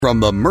From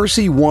the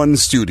Mercy One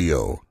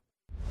studio,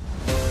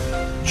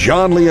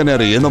 Jon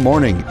Leonetti in the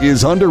Morning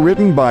is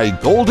underwritten by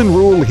Golden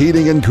Rule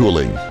Heating and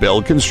Cooling, Bell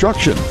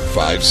Construction,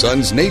 Five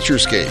Sons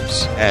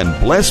Naturescapes, and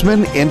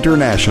Blessman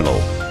International.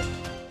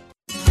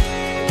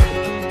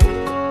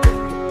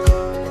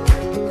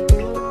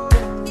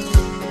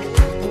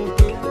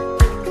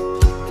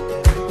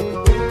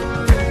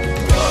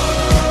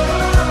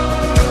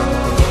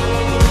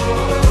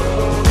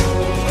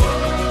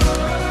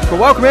 Well,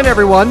 welcome in,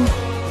 everyone.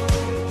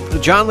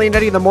 Jon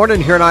Leonetti in the Morning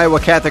here on Iowa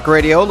Catholic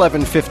Radio,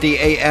 1150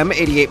 AM,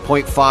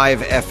 88.5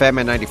 FM,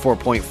 and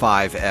 94.5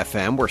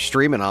 FM. We're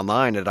streaming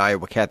online at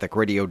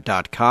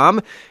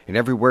iowacatholicradio.com and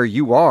everywhere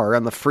you are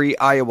on the free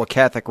Iowa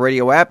Catholic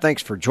Radio app.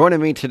 Thanks for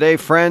joining me today,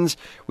 friends.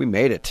 We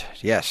made it,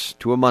 yes,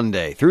 to a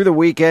Monday. Through the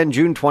weekend,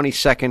 June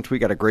 22nd, we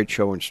got a great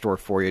show in store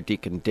for you.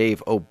 Deacon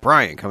Dave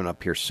O'Brien coming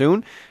up here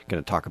soon.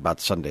 Going to talk about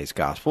Sunday's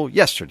Gospel.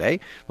 Yesterday, a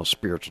little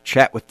spiritual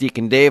chat with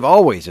Deacon Dave,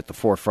 always at the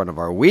forefront of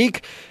our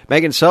week.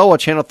 Megan Selwa,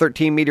 Channel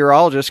 13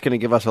 meteorologist, going to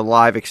give us a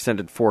live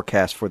extended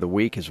forecast for the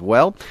week as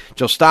well.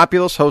 Joe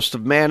Stopoulos, host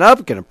of Man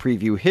Up, going to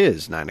preview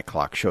his 9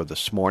 o'clock show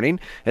this morning.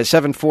 At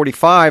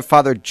 7:45,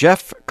 Father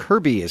Jeff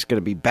Kirby is going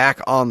to be back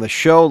on the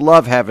show.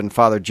 Love having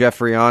Father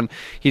Jeffrey on.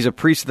 He's a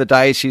priest of the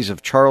Diocese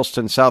of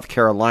Charleston, South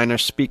Carolina,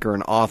 speaker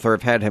and author.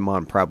 I've had him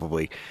on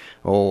probably,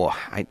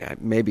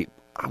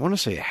 I want to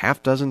say a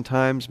half dozen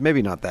times,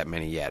 maybe not that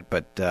many yet,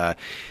 but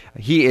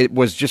he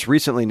was just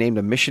recently named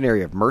a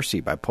missionary of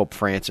mercy by Pope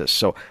Francis.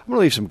 So I'm going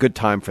to leave some good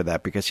time for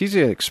that because he's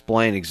going to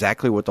explain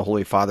exactly what the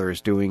Holy Father is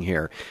doing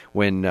here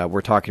when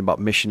we're talking about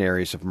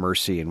missionaries of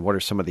mercy and what are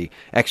some of the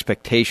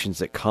expectations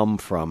that come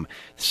from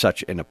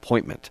such an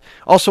appointment.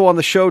 Also on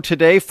the show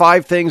today,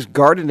 5 things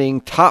gardening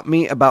taught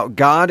me about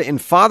God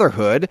and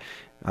fatherhood.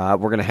 We're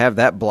going to have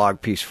that blog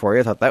piece for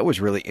you. I thought that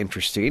was really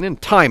interesting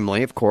and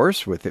timely, of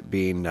course, with it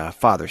being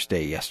Father's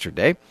Day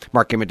yesterday.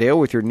 Mark Amadeo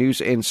with your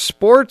news and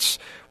sports.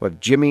 We'll have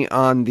Jimmy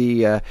on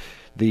the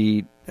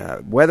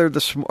weather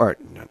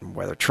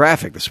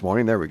traffic this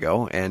morning. There we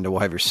go. And we'll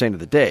have your Saint of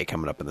the Day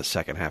coming up in the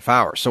second half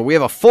hour. So we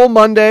have a full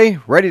Monday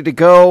ready to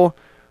go.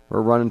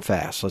 We're running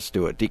fast. Let's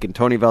do it. Deacon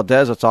Tony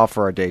Valdez, let's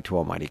offer our day to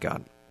Almighty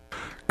God.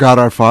 God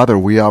our Father,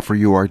 we offer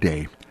you our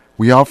day.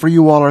 We offer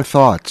you all our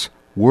thoughts,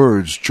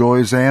 words,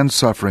 joys, and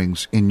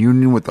sufferings in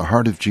union with the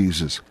heart of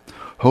Jesus.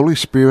 Holy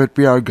Spirit,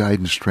 be our guide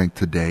and strength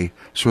today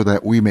so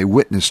that we may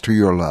witness to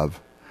your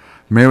love.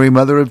 Mary,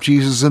 Mother of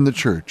Jesus in the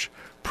Church,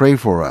 pray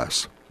for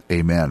us.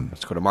 Amen.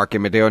 Let's go to Mark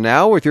Amadeo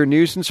now with your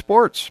news and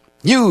sports.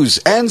 News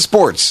and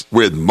sports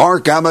with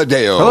Mark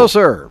Amadeo. Hello,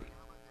 sir.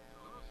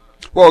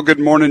 Well, good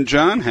morning,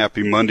 John.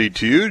 Happy Monday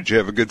to you. Did you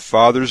have a good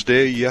Father's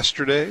Day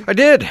yesterday? I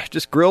did.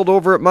 Just grilled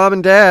over at Mom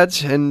and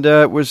Dad's, and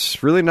it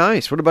was really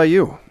nice. What about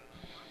you?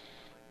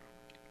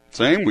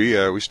 Same.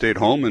 We stayed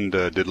home and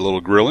did a little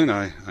grilling.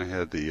 I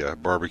had the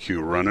barbecue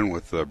running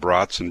with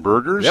brats and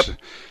burgers. Yep.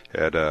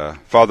 Had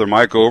Father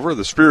Mike over,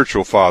 the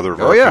spiritual father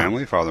of our yeah.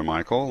 family, Father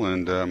Michael,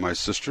 and my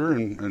sister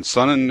and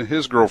son and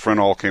his girlfriend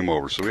all came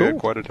over. So Cool. We had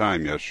quite a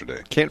time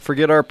yesterday. Can't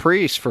forget our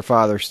priest for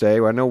Father's Day.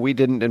 I know we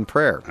didn't in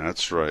prayer.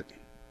 That's right.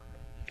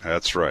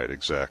 That's right,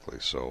 exactly.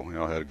 So we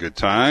all had a good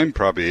time.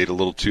 Probably ate a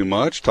little too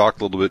much, talked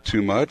a little bit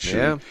too much.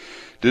 Yeah.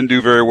 Didn't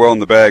do very well in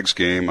the bags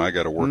game. I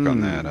got to work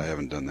on that. I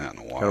haven't done that in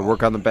a while. Got to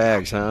work on the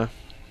bags, huh?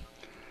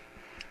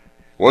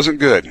 Wasn't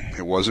good.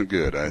 It wasn't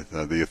good.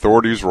 The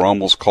authorities were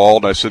almost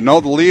called. I said,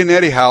 no, the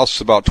Leonetti house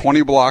is about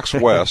 20 blocks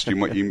west.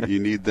 You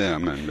need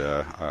them, and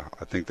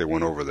I think they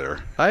went over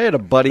there. I had a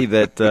buddy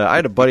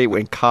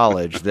in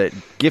college that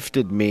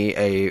gifted me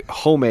a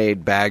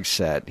homemade bag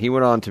set. He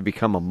went on to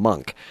become a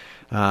monk,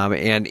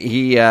 and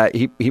he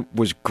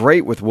was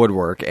great with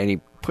woodwork, and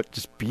he put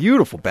this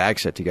beautiful bag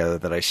set together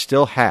that I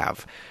still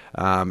have.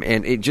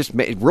 And it just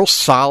made it real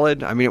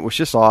solid. I mean, it was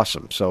just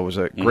awesome. So it was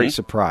a great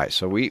surprise.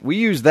 So we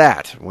use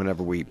that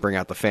whenever we bring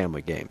out the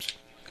family games.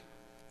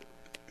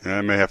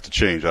 I may have to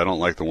change. I don't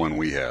like the one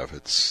we have.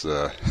 It's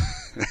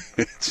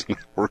it's not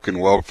working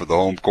well for the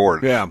home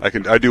court. Yeah.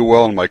 I do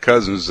well in my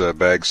cousin's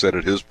bag set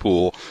at his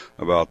pool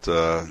about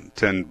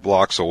 10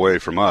 blocks away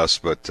from us,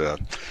 but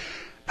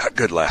not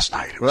good last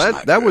night.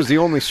 That was the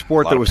only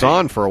sport that was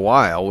on for a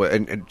while,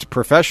 and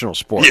professional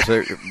sports.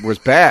 Yeah. It was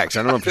bags.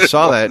 I don't know if you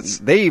saw that.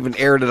 They even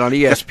aired it on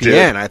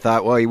ESPN. I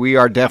thought, well, we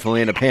are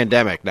definitely in a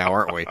pandemic now,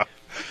 aren't we?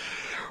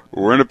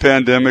 We're in a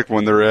pandemic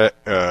when they're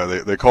at,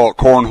 they call it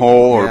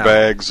cornhole or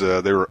bags.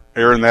 They were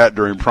airing that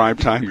during prime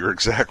time. You're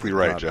exactly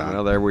right, John.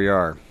 Well, there we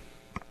are.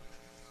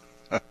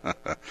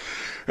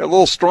 Had a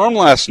little storm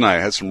last night.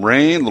 Had some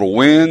rain, a little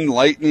wind,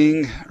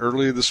 lightning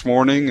early this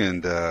morning,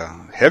 and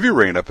heavy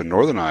rain up in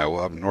northern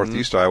Iowa, up in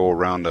northeast Iowa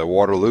around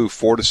Waterloo.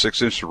 4 to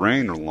 6 inches of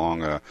rain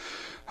along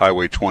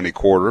Highway 20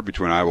 corridor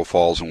between Iowa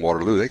Falls and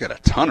Waterloo. They got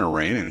a ton of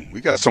rain, and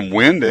we got some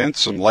wind and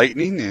some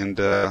lightning and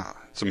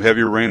some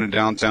heavier rain in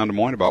downtown Des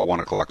Moines about 1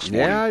 o'clock this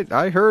morning. Yeah,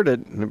 I heard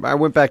it. I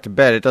went back to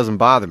bed. It doesn't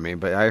bother me,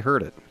 but I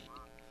heard it.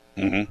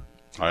 Mm-hmm.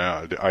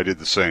 I did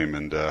the same,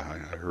 and I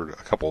heard a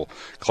couple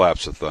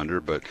claps of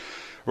thunder, but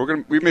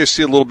We may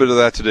see a little bit of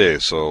that today,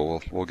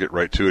 so we'll get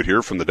right to it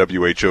here from the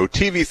WHO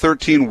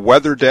TV13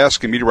 Weather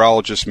Desk and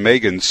meteorologist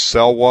Megan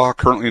Selwa.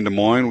 Currently in Des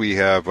Moines, we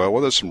have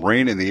there's some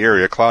rain in the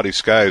area, cloudy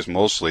skies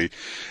mostly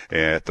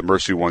at the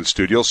Mercy One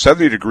studio.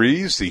 70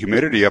 degrees, the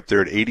humidity up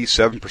there at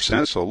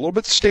 87%, so a little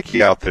bit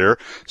sticky out there.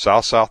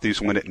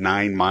 South-southeast wind at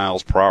 9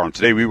 miles per hour. And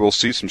today we will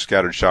see some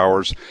scattered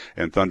showers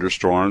and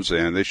thunderstorms,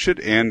 and they should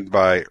end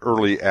by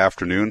early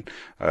afternoon,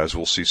 as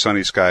we'll see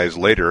sunny skies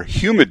later.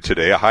 Humid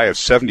today, a high of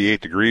 78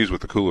 degrees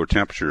with the cooler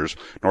temperatures.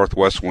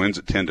 Northwest winds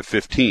at 10 to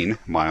 15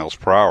 miles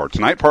per hour.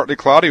 Tonight, partly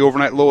cloudy,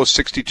 overnight low of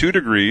 62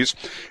 degrees.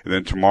 And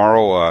then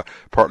tomorrow,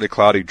 partly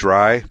cloudy,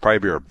 dry, probably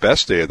be our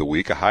best day of the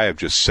week, a high of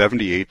just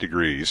 78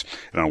 degrees.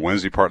 And on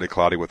Wednesday, partly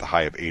cloudy with a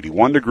high of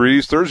 81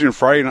 degrees. Thursday and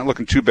Friday, not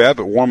looking too bad,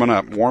 but warming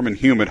up, warm and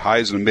humid,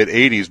 highs in the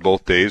mid-80s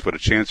both days, but a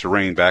chance of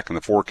rain back in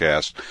the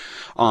forecast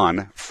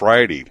on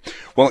Friday.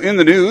 Well, in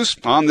the news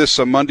on this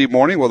Monday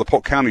morning, the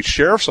Polk County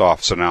Sheriff's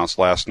Office announced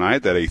last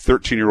night that a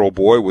 13-year-old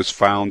boy was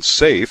found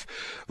safe.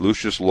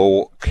 Lucius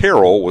Lowell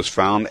Carroll was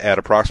found at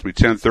approximately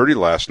 10:30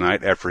 last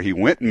night after he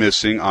went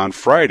missing on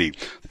Friday.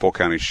 The Polk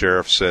County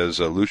Sheriff says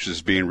Lucius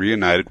is being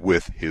reunited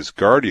with his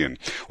guardian.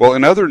 Well,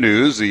 in other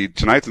news,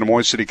 tonight the Des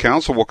Moines City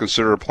Council will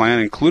consider a plan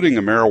including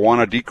a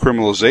marijuana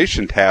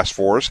decriminalization task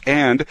force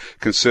and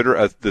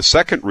consider the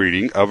second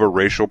reading of a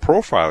racial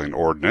profiling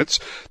ordinance.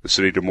 The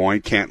city of Des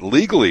Moines can't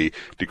legally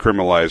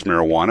decriminalize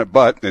marijuana,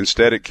 but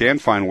instead it can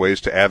find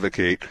ways to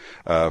advocate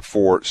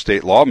for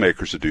state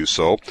lawmakers to do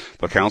so.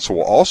 The council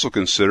will also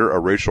consider a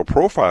racial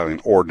profiling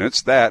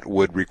ordinance that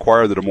would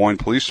require the Des Moines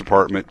Police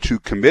Department to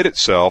commit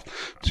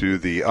itself to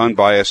the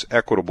unbiased,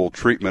 equitable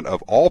treatment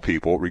of all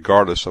people,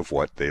 regardless of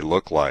what they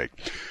look like.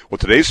 Well,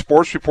 today's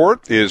sports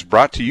report is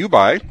brought to you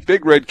by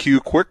Big Red Q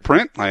Quick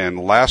Print. And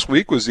last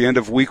week was the end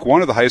of week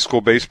one of the high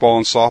school baseball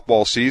and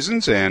softball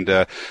seasons, and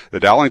the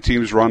Dowling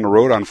teams were on the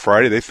road on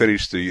Friday. They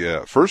finished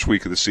the first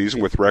week of the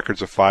season with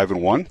records of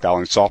 5-1.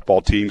 Dowling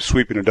softball team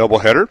sweeping a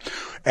doubleheader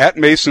at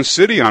Mason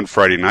City on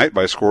Friday night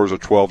by scores of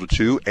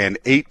 12-2 and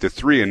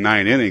 8-3 in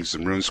 9 innings. The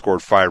Maroons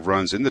scored 5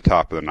 runs in the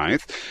top of the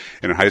ninth.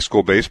 And in high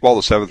school baseball,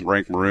 the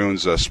 7th-ranked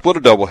Maroons split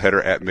a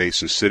doubleheader at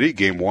Mason City.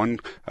 Game 1,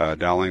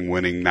 Dowling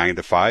winning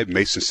 9-5.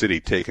 Mason City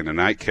taking a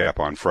nightcap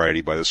on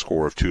Friday by the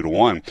score of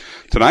 2-1.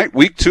 Tonight,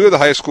 week 2 of the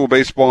high school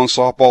baseball and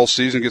softball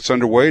season gets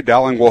underway.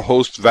 Dowling will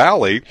host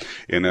Valley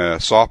in a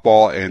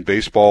softball and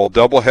baseball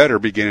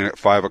doubleheader beginning at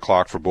 5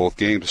 o'clock for both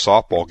games. The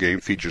softball game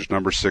features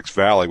number 6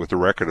 Valley with a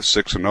record of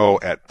 6-0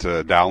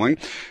 at Dowling.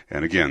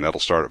 And again, that'll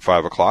start at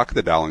 5 o'clock at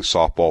the Dowling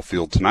softball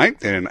field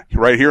tonight. And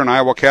right here on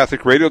Iowa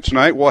Catholic Radio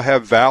tonight, we'll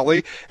have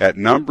Valley at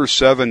number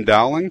 7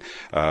 Dowling.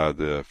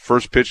 The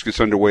first pitch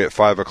gets underway at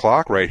 5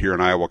 o'clock right here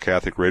on Iowa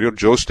Catholic Radio.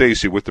 Joe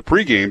Stacy with the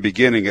pregame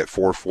beginning at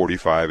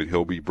 4:45, and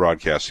he'll be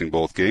broadcasting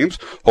both games.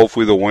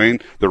 Hopefully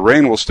the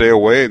rain will stay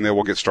away, and they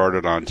will get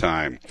started on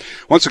time.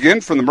 Once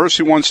again, from the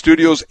Mercy One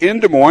studios in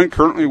Des Moines,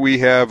 currently we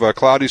have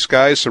cloudy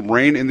skies, some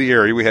rain in the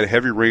area. We had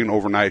heavy rain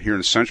overnight here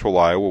in central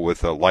Iowa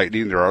with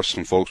lightning. There are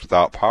some folks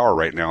without power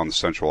right now in the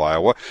central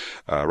Iowa.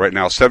 Right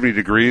now, 70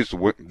 degrees,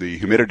 the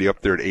humidity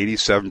up there at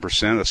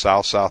 87%, a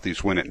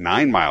south-southeast wind at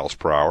 9 miles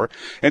per hour.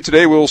 And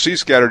today we'll see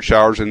scattered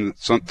showers and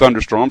some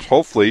thunderstorms.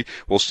 Hopefully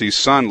we'll see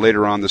sun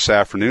later on this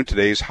afternoon.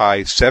 Today's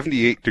high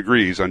 78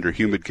 degrees under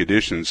humid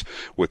conditions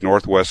with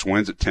northwest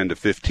winds at 10 to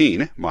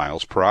 15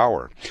 miles per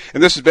hour.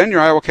 And this has been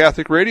your Iowa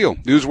Catholic Radio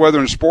news, weather,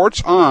 and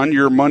sports on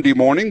your Monday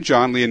morning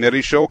Jon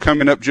Leonetti show.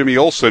 Coming up, Jimmy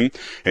Olson,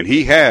 and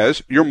he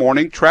has your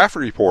morning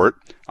traffic report.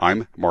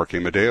 I'm Mark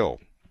Amadeo.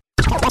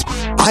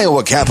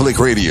 Iowa Catholic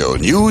Radio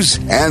news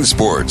and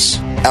sports.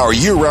 Our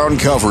year-round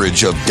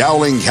coverage of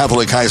Dowling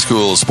Catholic High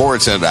School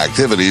sports and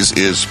activities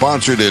is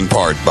sponsored in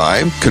part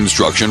by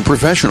Construction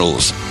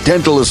Professionals,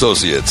 Dental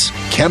Associates,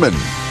 Kemen,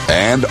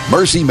 and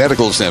Mercy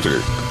Medical Center.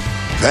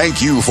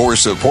 Thank you for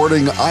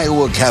supporting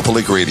Iowa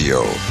Catholic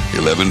Radio,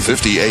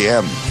 1150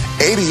 AM,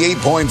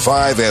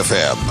 88.5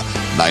 FM,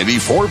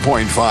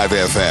 94.5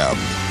 FM,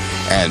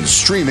 and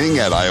streaming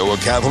at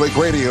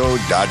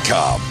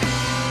iowacatholicradio.com.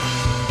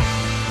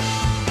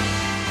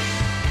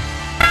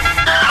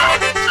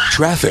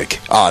 Traffic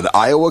on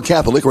Iowa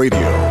Catholic Radio.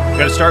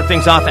 Got to start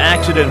things off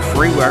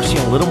accident-free. We are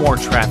seeing a little more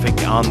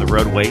traffic on the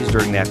roadways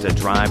during that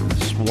drive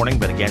this morning,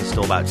 but again,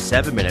 still about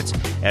 7 minutes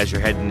as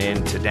you're heading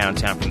into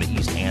downtown from the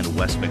east and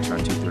west mixer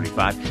on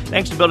 235.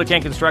 Thanks to Builder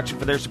Ken Construction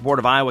for their support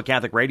of Iowa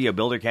Catholic Radio.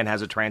 Builder Ken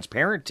has a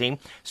transparent team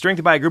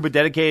strengthened by a group of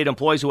dedicated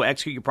employees who will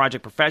execute your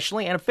project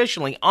professionally and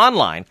efficiently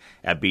online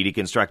at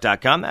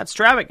bdconstruct.com. That's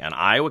traffic on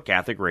Iowa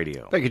Catholic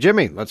Radio. Thank you,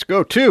 Jimmy. Let's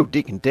go to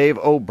Deacon Dave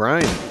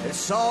O'Brien.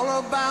 It's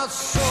all about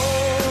soul.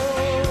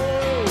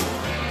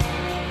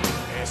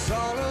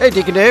 Hey,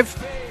 Deacon Dave.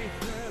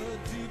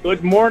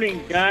 Good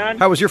morning, John.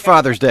 How was your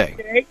Father's Day?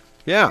 Okay.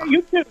 Yeah.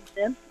 You too,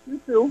 man. You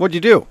too. What'd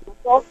you do?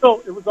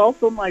 It was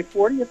also my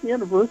 40th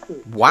anniversary.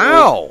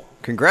 Wow.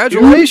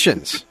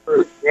 Congratulations.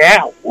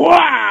 Yeah.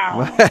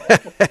 Wow.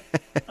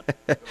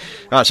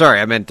 Oh, sorry.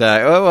 I meant,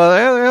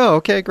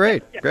 okay,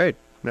 great. Great.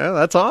 No,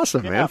 that's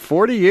awesome, man.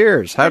 40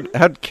 years.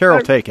 How'd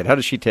Carol take it? How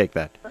did she take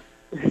that?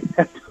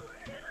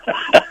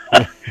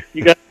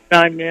 You got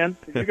time, man.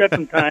 You got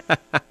some time.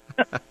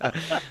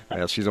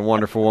 Well, she's a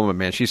wonderful woman,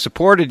 man. She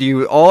supported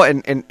you all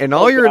in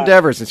all your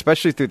endeavors,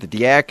 especially through the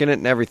diaconate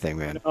and everything,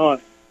 man. Oh,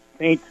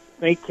 Saint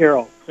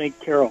Carol. Saint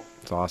Carol.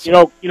 It's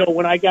awesome. You know,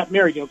 when I got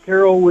married,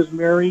 Carol was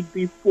married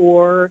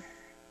before,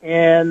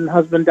 and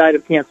husband died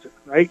of cancer,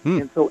 right?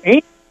 And so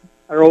Amy,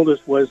 our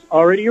oldest, was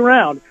already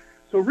around.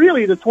 So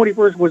really, the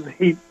 21st was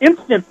the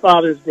instant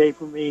Father's Day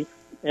for me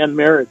and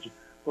marriage,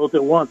 both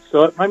at once.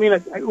 So, I mean,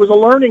 it was a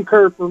learning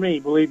curve for me,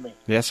 believe me.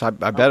 Yes, I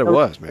bet it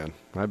was, man.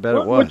 I bet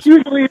it was. Which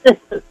usually it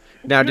is.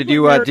 Now, did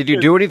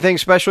you do anything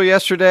special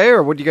yesterday,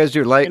 or what did you guys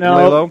do? Lay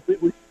low?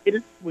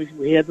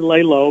 We had to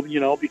lay low,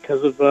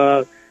 because of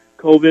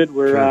COVID.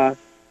 Where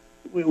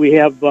we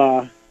have,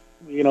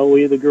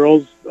 the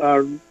girls.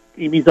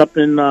 Amy's up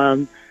in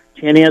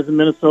Chanhassen,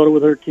 Minnesota,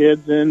 with her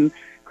kids, and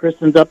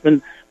Kristen's up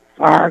in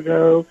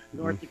Fargo,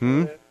 North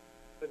Dakota,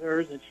 with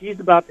hers, and she's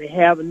about to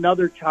have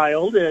another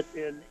child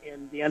in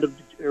the end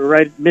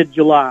of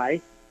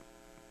mid-July.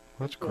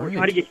 That's So great. we're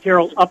trying to get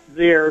Carol up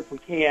there if we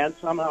can,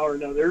 somehow or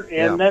another.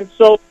 And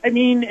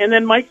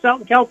then Mike's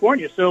out in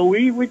California. So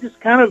we just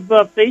kind of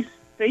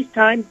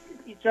FaceTime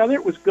each other.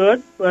 It was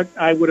good, but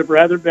I would have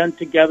rather been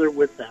together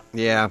with them.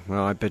 Yeah,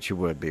 well, I bet you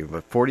would be.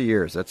 But 40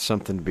 years, that's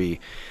something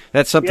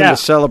to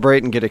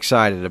celebrate and get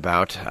excited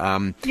about.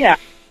 Yeah.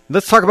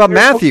 Let's talk about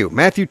Matthew.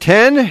 Matthew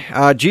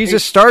 10,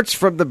 Jesus starts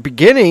from the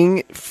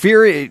beginning,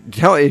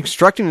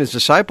 instructing his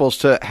disciples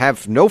to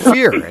have no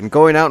fear and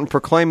going out and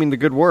proclaiming the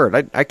good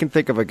word. I can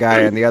think of a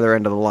guy on the other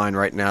end of the line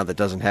right now that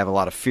doesn't have a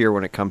lot of fear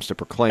when it comes to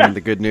proclaiming the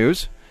good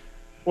news.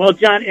 Well,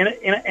 John,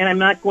 and I'm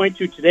not going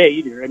to today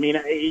either. I mean,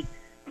 I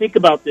think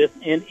about this,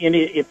 and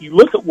if you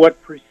look at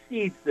what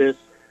precedes this,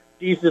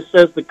 Jesus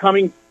says the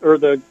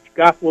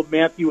Gospel of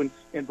Matthew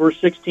in verse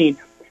 16,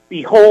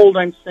 "Behold,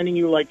 I'm sending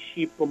you like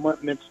sheep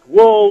amidst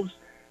wolves."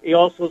 He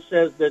also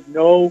says that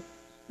no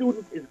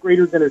student is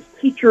greater than his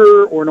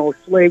teacher, or no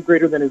slave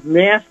greater than his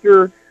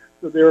master.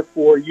 So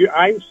therefore,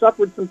 I've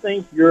suffered some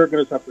things, you're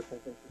going to suffer some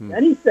things.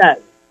 Then he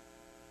says,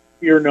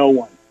 "Fear no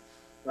one."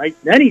 Right?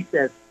 Then he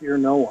says, "Fear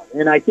no one."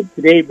 And I think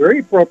today, very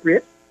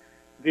appropriate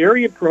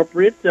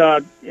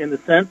in the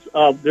sense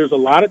of there's a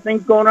lot of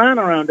things going on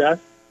around us.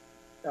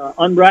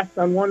 Unrest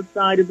on one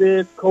side of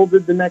it,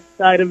 COVID the next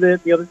side of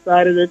it, the other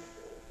side of it.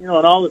 And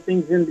all the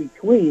things in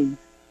between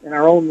in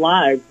our own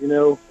lives,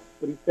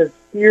 but he says,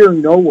 fear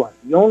no one.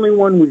 The only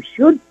one we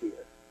should fear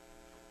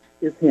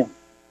is him,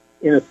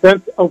 in a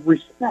sense of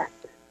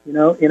respect, in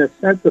a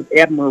sense of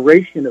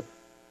admiration of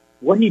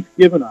what he's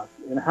given us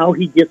and how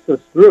he gets us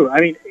through. I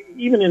mean,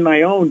 even in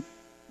my own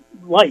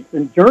life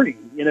and journey,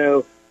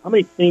 how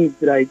many things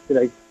did I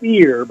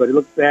fear, but I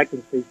look back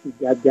and say, see,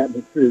 God got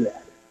me through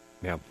that.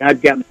 Yeah.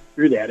 God got me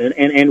through that,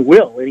 and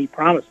will, and he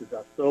promises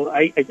us. So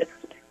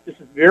this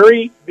is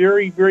very,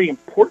 very, very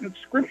important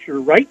scripture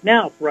right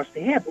now for us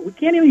to have, but we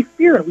can't even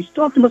fear it. We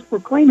still have to must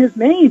proclaim his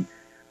name.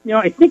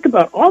 I think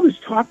about all this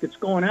talk that's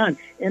going on,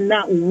 and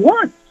not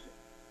once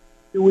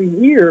do we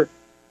hear,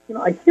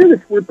 I hear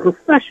this word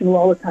professional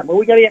all the time. Well,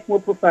 we got to act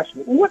more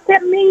professional. Well, what's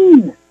that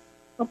mean?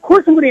 Of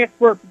course I'm going to act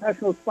more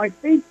professional. It's by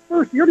faith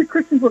first. The early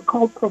Christians were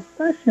called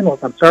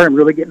professionals. I'm sorry, I'm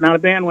really getting on a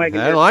bandwagon.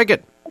 I like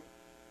it.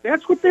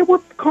 That's what they were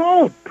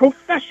called,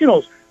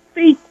 professionals.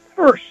 Faith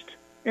first.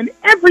 And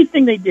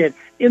everything they did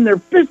in their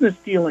business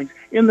dealings,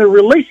 in their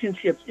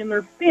relationships, in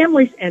their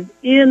families, and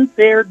in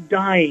their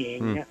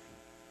dying,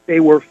 they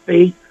were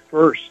faith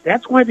first.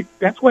 That's why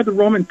the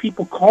Roman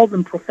people called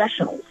them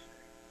professionals.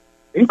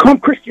 They didn't call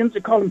them Christians; they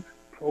called them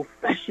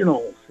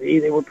professionals. See,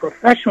 they were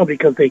professional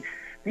because they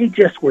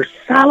just were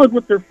solid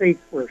with their faith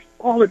first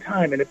all the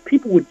time. And if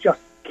people would just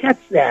catch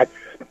that,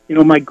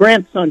 my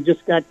grandson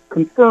just got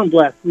confirmed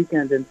last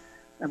weekend, and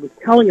I was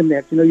telling him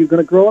that, you're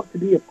going to grow up to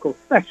be a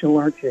professional,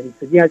 aren't you? He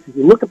said, yeah. I said,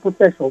 you look at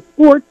professional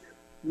sports,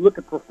 you look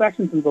at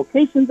professions and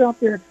vocations out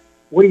there,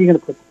 what are you going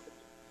to put?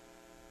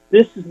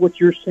 This is what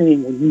you're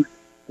saying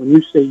when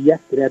you say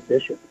yes to that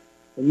bishop.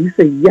 When you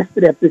say yes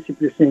to that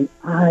bishop, you're saying,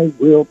 I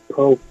will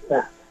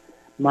profess.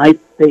 My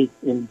faith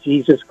in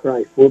Jesus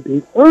Christ will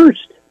be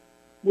first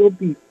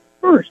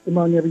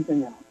among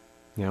everything else.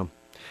 Yeah.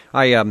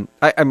 I'm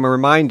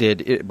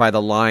reminded by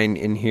the line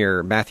in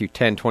here, Matthew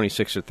 10,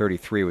 26 to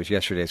 33 was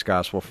yesterday's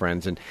gospel,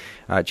 friends. And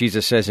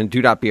Jesus says, and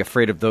do not be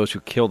afraid of those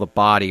who kill the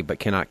body but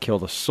cannot kill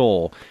the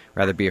soul.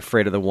 Rather be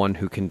afraid of the one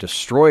who can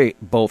destroy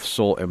both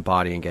soul and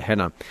body in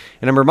Gehenna.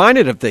 And I'm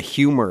reminded of the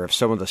humor of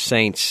some of the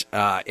saints,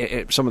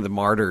 some of the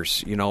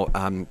martyrs.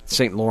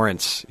 St.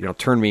 Lawrence,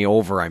 turn me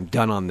over, I'm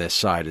done on this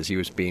side, as he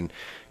was being,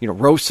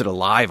 roasted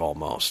alive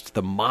almost.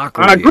 The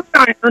mockery.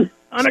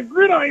 On a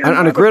gridiron.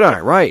 On a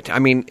gridiron, right. I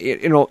mean,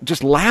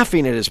 just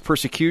laughing at his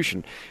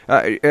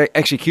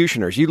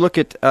executioners. You look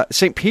at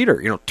St.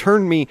 Peter,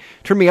 turn me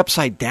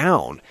upside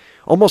down.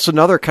 Almost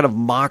another kind of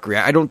mockery.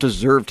 I don't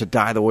deserve to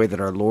die the way that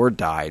our Lord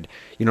died.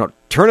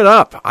 Turn it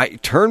up.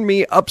 Turn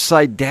me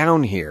upside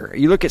down here.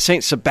 You look at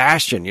St.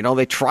 Sebastian,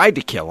 they tried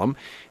to kill him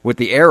with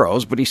the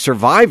arrows, but he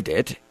survived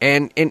it.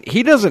 And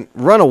he doesn't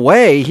run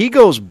away. He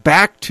goes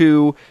back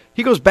to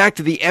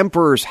the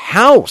emperor's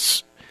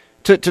house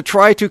to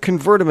try to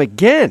convert him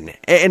again,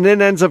 and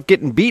then ends up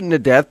getting beaten to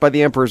death by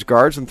the emperor's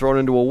guards and thrown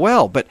into a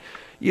well. But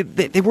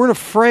they weren't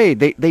afraid.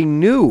 They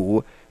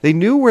knew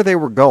where they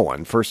were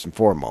going, first and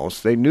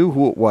foremost. They knew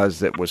who it was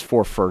that was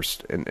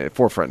forefront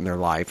in their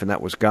life, and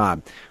that was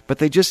God.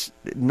 But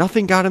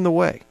nothing got in the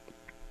way.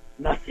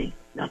 Nothing.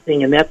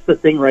 And that's the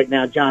thing right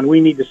now, John.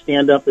 We need to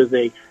stand up as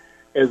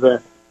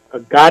a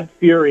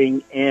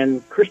God-fearing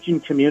and Christian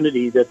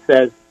community that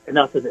says,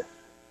 enough of this.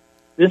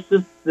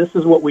 This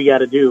is what we got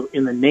to do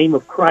in the name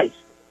of Christ.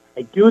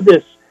 I do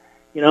this,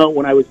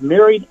 when I was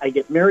married, I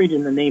get married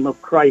in the name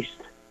of Christ.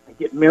 I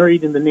get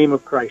married in the name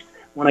of Christ.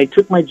 When I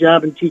took my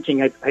job in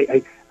teaching,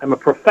 I'm a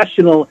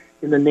professional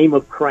in the name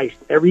of Christ.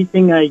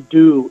 Everything I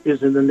do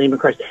is in the name of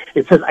Christ.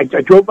 It says, I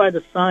drove by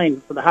the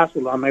sign for the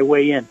hospital on my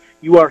way in.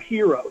 You are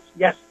heroes.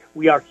 Yes,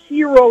 we are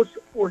heroes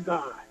for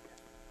God.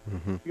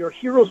 Mm-hmm. We are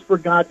heroes for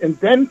God and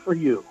then for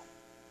you,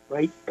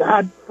 right?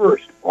 God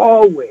first,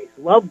 always.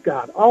 Love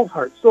God, all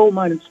heart, soul,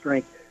 mind, and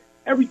strength.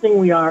 Everything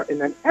we are,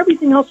 and then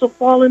everything else will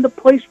fall into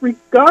place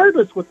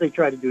regardless what they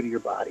try to do to your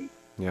body.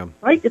 Yeah.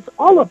 Right? It's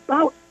all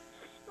about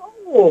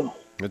soul.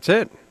 That's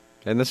it.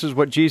 And this is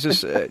what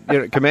Jesus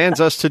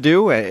commands us to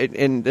do.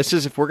 And this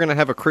is, if we're going to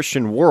have a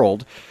Christian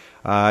world,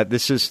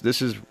 this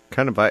is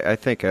kind of, I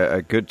think,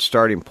 a good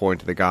starting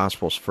point to the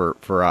Gospels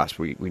for us.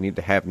 We need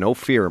to have no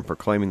fear in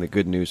proclaiming the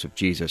good news of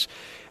Jesus.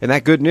 And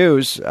that good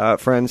news,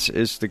 friends,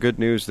 is the good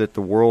news that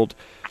the world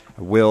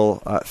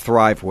will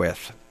thrive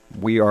with.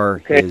 We are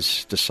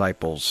his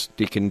disciples.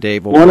 Deacon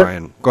Dave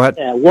O'Brien. Go ahead.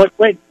 Yeah,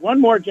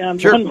 one more, John.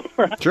 Sure. One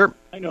more. Sure.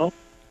 I know.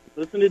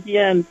 Listen at the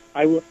end.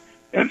 I will.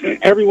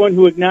 Everyone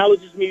who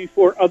acknowledges me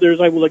before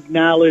others, I will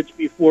acknowledge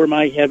before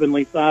my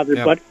heavenly Father.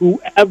 Yeah. But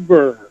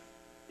whoever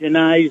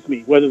denies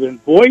me, whether in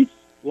voice,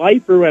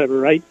 life, or whatever,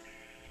 right,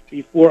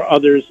 before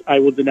others, I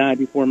will deny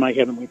before my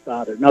heavenly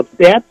Father. Now,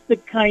 that's the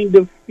kind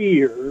of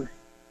fear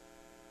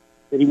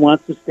that he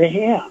wants us to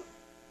have.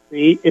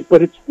 See?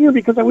 But it's fear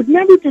because I would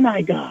never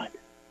deny God.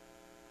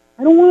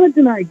 I don't want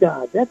to deny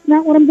God. That's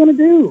not what I'm going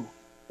to do,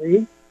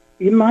 see,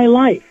 in my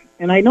life.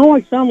 And I know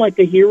I sound like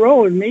a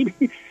hero, and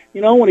maybe,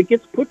 when it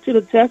gets put to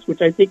the test,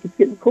 which I think is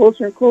getting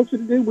closer and closer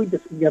to do, we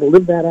got to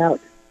live that out.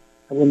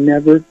 I will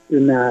never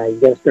deny. You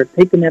got to start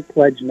taking that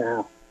pledge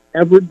now.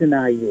 Ever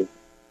deny you.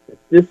 That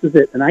this is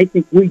it. And I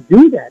think we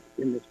do that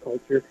in this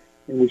culture,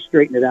 and we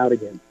straighten it out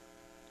again.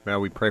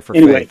 Well, we pray for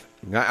faith.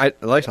 I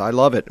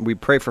love it. We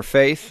pray for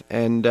faith,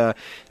 and that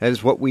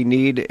is what we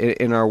need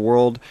in our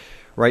world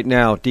right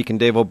now. Deacon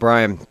Dave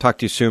O'Brien, talk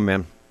to you soon,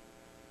 man.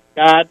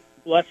 God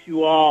bless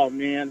you all,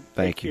 man.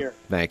 Thank you.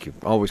 Thank you.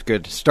 Always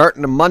good.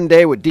 Starting a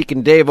Monday with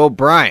Deacon Dave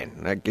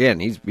O'Brien. Again,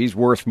 he's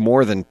worth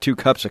more than 2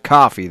 cups of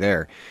coffee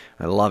there.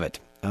 I love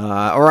it.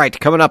 All right,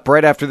 coming up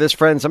right after this,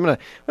 friends, I'm going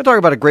to talk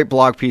about a great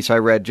blog piece I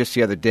read just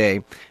the other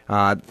day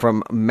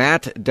from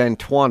Matt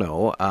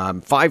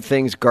D'Antuono, 5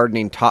 Things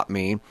Gardening Taught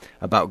Me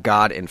About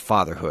God and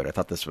Fatherhood. I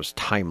thought this was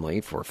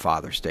timely for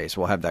Father's Day, so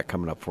we'll have that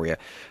coming up for you.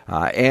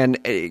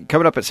 And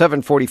coming up at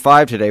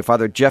 7:45 today,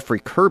 Father Jeffrey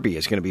Kirby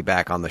is going to be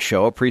back on the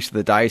show, a priest of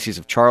the Diocese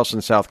of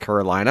Charleston, South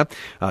Carolina,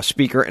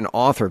 speaker and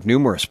author of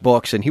numerous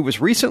books, and he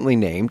was recently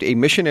named a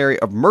missionary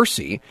of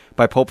mercy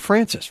by Pope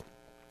Francis.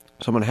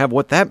 So I'm going to have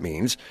what that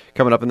means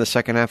coming up in the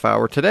second half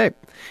hour today.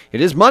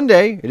 It is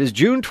Monday. It is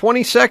June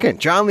 22nd.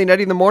 Jon Leonetti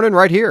in the morning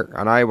right here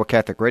on Iowa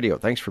Catholic Radio.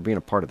 Thanks for being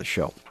a part of the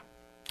show.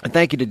 And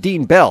thank you to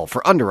Dean Bell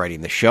for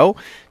underwriting the show.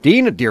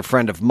 Dean, a dear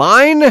friend of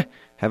mine.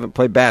 Haven't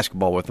played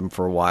basketball with him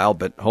for a while,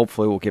 but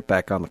hopefully we'll get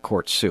back on the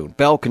court soon.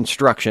 Bell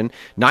Construction,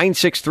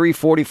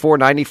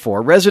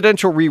 963-4494.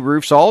 Residential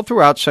re-roofs all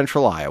throughout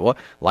central Iowa.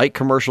 Light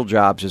commercial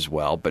jobs as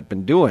well, but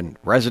been doing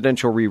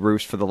residential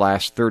re-roofs for the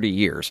last 30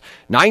 years.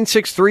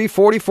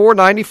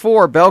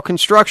 963-4494. Bell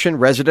Construction,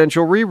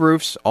 residential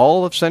re-roofs,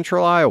 all of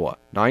central Iowa.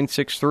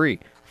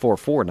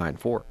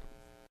 963-4494.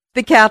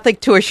 The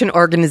Catholic Tuition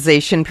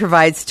Organization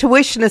provides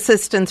tuition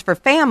assistance for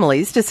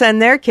families to send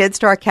their kids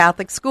to our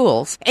Catholic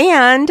schools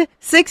and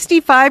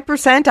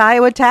 65%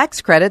 Iowa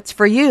tax credits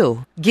for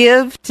you.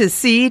 Give to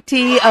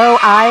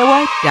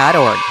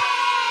ctoiowa.org.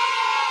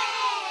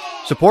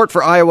 Support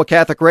for Iowa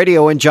Catholic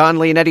Radio and Jon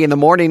Leonetti in the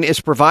morning is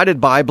provided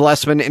by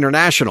Blessman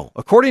International.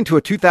 According to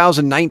a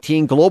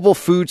 2019 Global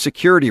Food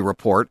Security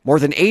Report, more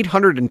than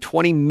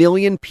 820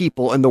 million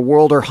people in the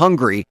world are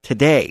hungry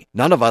today.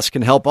 None of us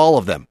can help all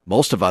of them.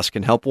 Most of us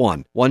can help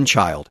one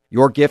child.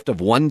 Your gift of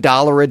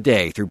 $1 a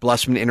day through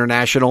Blessman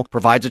International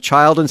provides a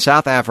child in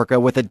South Africa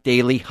with a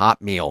daily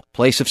hot meal,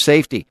 place of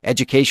safety,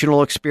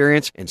 educational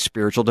experience, and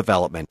spiritual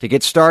development. To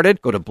get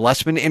started, go to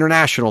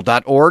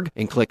blessmaninternational.org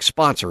and click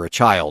Sponsor a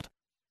Child.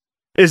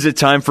 Is it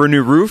time for a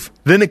new roof?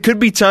 Then it could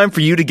be time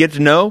for you to get to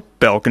know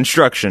Bell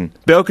Construction.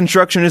 Bell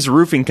Construction is a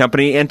roofing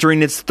company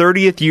entering its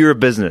 30th year of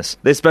business.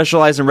 They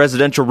specialize in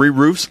residential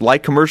re-roofs,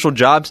 light commercial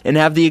jobs, and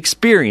have the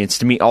experience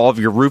to meet all of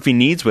your roofing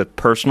needs with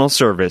personal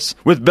service.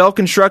 With Bell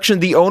Construction,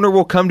 the owner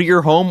will come to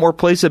your home or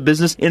place of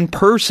business in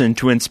person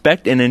to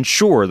inspect and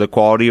ensure the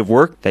quality of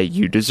work that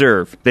you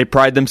deserve. They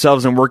pride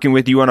themselves in working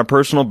with you on a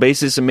personal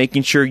basis and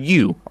making sure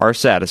you are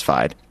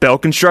satisfied. Bell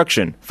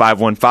Construction,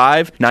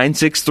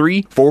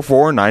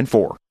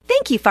 515-963-4494.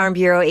 Thank you, Farm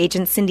Bureau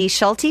agent Cindy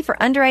Schulte,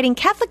 for underwriting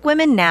Catholic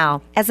Women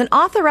Now. As an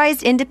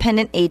authorized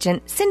independent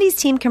agent, Cindy's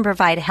team can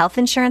provide health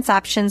insurance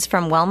options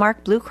from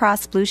Wellmark Blue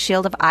Cross Blue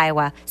Shield of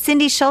Iowa.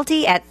 Cindy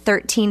Schulte at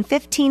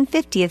 1315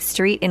 50th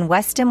Street in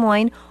West Des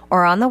Moines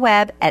or on the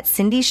web at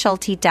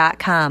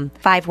cindyschulte.com.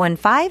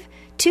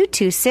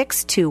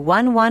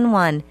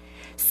 515-226-2111.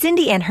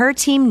 Cindy and her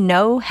team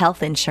know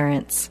health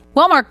insurance.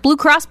 Wellmark Blue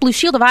Cross Blue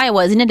Shield of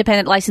Iowa is an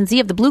independent licensee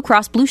of the Blue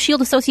Cross Blue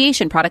Shield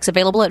Association. Products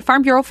available at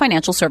Farm Bureau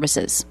Financial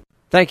Services.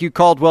 Thank you,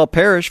 Caldwell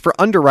Parish, for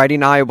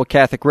underwriting Iowa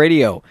Catholic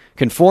Radio.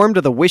 Conform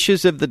to the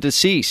wishes of the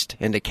deceased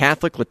and to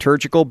Catholic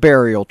liturgical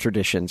burial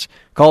traditions.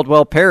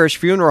 Caldwell Parish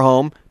Funeral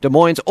Home, Des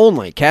Moines'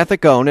 only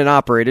Catholic-owned and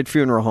operated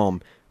funeral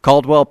home.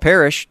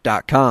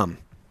 CaldwellParish.com.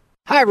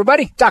 Hi,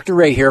 everybody. Dr.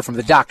 Ray here from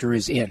The Doctor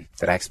Is In.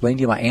 Did I explain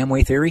to you my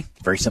Amway theory?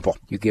 Very simple.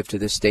 You give to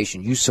this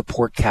station, you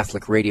support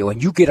Catholic radio,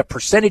 and you get a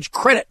percentage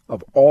credit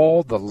of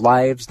all the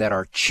lives that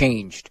are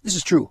changed. This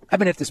is true. I've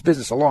been at this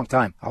business a long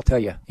time. I'll tell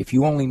you, if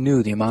you only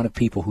knew the amount of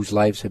people whose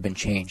lives have been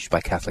changed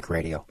by Catholic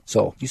radio.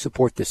 So, you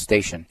support this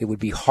station. It would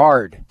be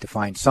hard to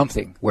find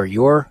something where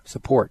your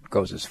support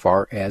goes as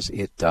far as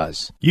it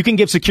does. You can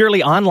give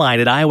securely online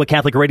at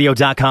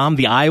iowacatholicradio.com,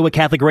 the Iowa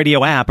Catholic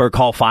Radio app, or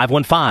call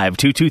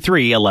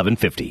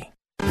 515-223-1150.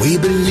 We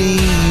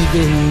believe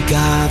in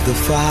God the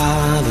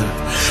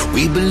Father.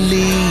 We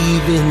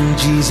believe in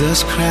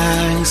Jesus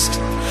Christ.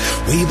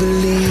 We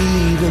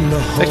believe in the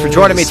Holy Thanks for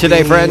joining me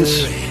today, Spirit.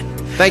 friends.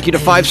 Thank you to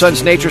Five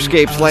Sons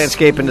Naturescapes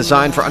Landscape and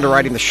Design for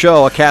underwriting the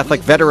show, a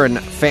Catholic veteran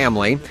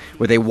family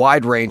with a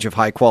wide range of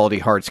high-quality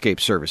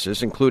hardscape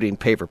services, including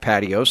paver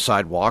patios,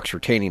 sidewalks,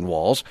 retaining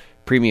walls,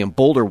 premium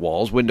boulder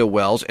walls, window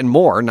wells, and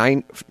more.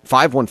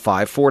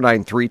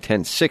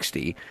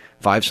 515-493-1060,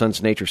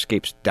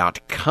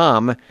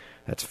 FiveSonsNaturescapes.com.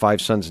 That's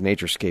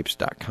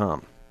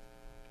FiveSonsNaturescapes.com.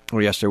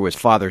 Well, yesterday was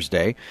Father's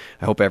Day.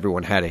 I hope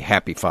everyone had a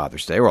happy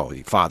Father's Day, or all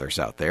the fathers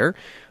out there.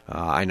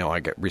 I know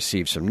I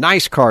received some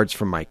nice cards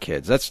from my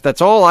kids.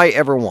 That's all I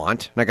ever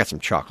want. And I got some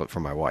chocolate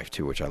from my wife,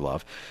 too, which I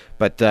love.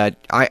 But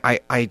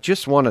I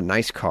just want a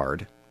nice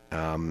card.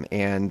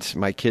 And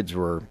my kids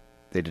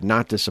they did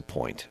not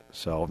disappoint.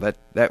 So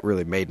that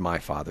really made my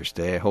Father's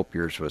Day. I hope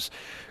yours was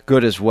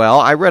good as well.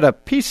 I read a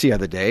piece the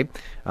other day,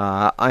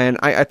 and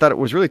I thought it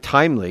was really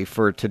timely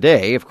for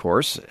today, of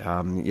course,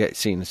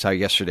 seeing as how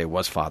yesterday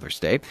was Father's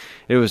Day.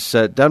 It was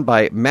done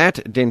by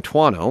Matt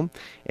D'Antuono,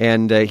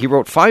 and he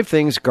wrote 5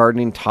 things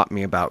gardening taught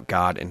me about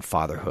God and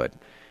fatherhood.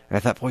 And I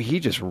thought, boy, he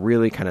just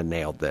really kind of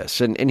nailed this.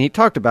 And he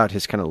talked about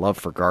his kind of love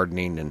for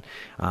gardening, and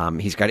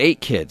he's got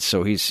 8 kids,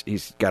 so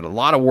he's got a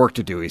lot of work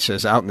to do, he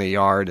says, out in the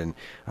yard, and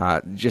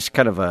just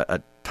kind of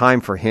a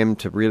time for him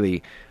to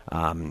really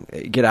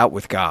get out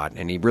with God,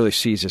 and he really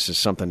sees this as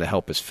something to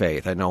help his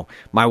faith. I know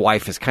my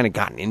wife has kind of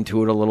gotten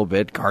into it a little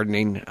bit,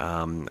 gardening.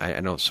 I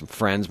know some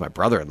friends, my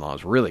brother-in-law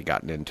has really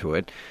gotten into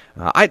it.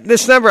 I've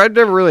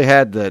never really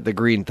had the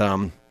green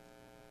thumb.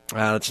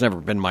 It's never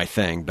been my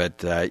thing,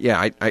 but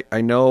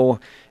I know,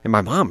 and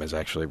my mom has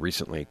actually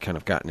recently kind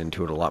of gotten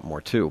into it a lot more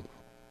too.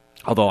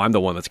 Although I'm the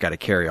one that's got to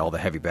carry all the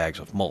heavy bags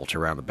of mulch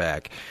around the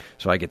back,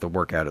 so I get to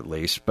work out at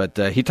least. But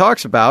he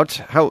talks about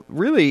how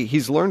really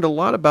he's learned a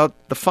lot about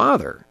the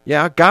Father.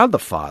 Yeah, God the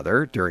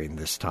Father during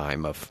this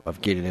time of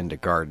getting into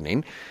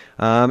gardening.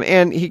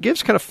 And he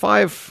gives kind of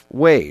 5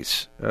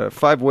 ways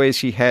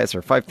he has,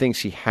 or 5 things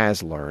he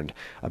has learned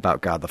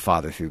about God the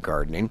Father through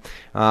gardening.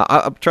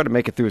 I'll try to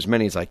make it through as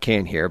many as I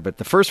can here, but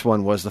the first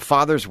one was the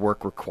Father's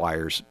work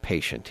requires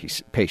patience,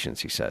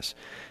 he says.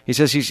 He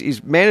says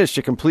he's managed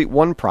to complete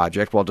one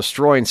project while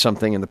destroying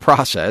something in the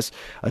process.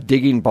 A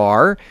digging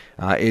bar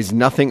is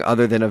nothing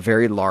other than a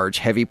very large,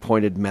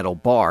 heavy-pointed metal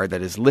bar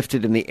that is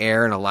lifted in the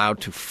air and allowed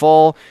to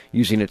fall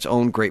using its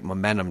own great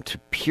momentum to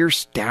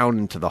pierce down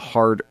into the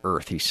hard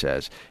earth, he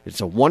says.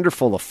 It's a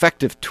wonderful,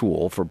 effective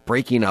tool for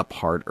breaking up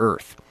hard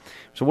earth.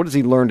 So what has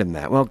he learned in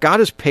that? Well,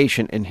 God is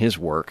patient in his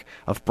work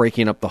of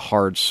breaking up the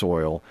hard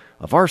soil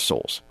of our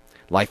souls.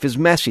 Life is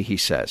messy, he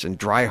says, and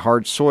dry,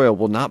 hard soil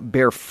will not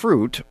bear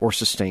fruit or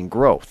sustain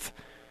growth.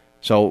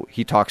 So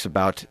he talks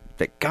about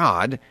that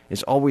God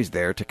is always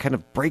there to kind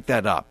of break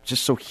that up,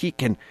 just so he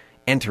can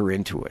enter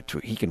into it,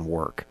 he can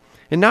work.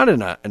 And not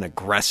in an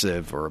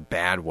aggressive or a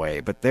bad way,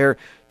 but there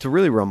to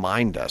really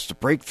remind us, to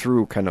break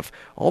through kind of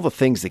all the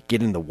things that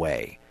get in the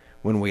way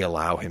when we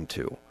allow him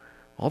to.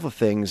 All the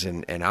things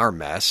in our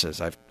mess, as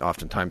I've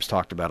oftentimes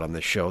talked about on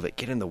this show, that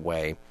get in the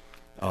way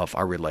of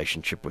our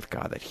relationship with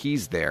God, that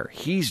he's there,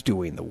 he's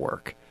doing the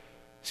work.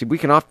 See, we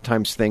can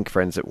oftentimes think,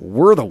 friends, that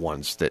we're the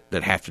ones that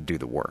have to do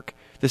the work.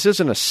 This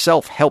isn't a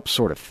self-help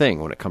sort of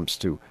thing when it comes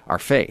to our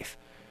faith.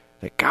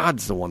 that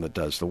God's the one that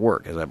does the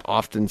work. As I've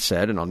often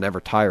said, and I'll never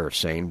tire of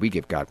saying, we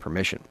give God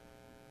permission.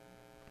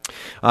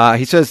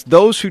 He says,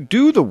 those who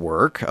do the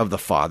work of the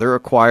Father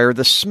acquire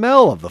the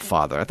smell of the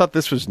Father. I thought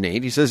this was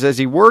neat. He says, as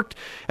he worked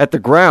at the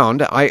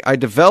ground, I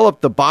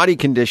developed the body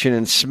condition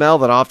and smell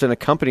that often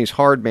accompanies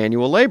hard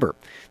manual labor.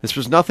 This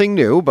was nothing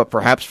new, but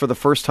perhaps for the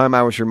first time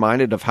I was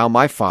reminded of how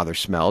my father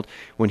smelled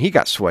when he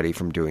got sweaty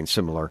from doing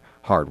similar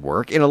hard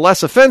work. In a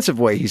less offensive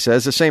way, he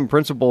says, the same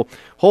principle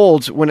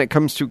holds when it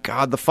comes to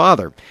God the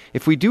Father.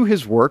 If we do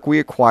his work, we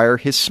acquire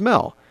his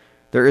smell.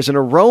 There is an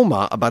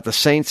aroma about the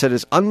saints that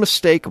is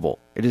unmistakable.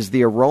 It is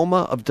the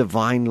aroma of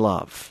divine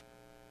love.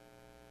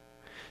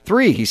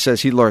 3, he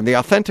says he learned, the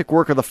authentic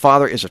work of the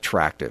Father is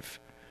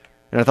attractive.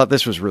 And I thought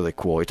this was really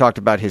cool. He talked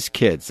about his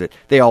kids, that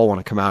they all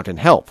want to come out and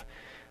help.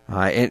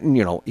 And,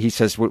 he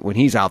says when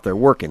he's out there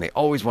working, they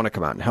always want to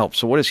come out and help.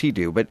 So what does he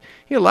do? But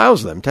he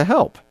allows them to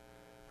help.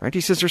 Right?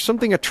 He says there's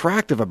something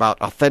attractive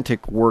about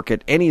authentic work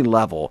at any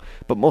level,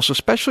 but most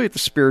especially at the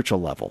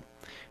spiritual level.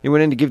 He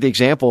went in to give the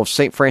example of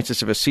St.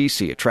 Francis of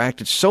Assisi,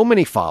 attracted so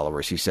many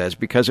followers, he says,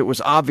 because it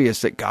was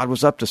obvious that God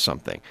was up to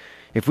something.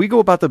 If we go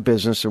about the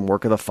business and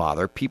work of the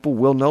Father, people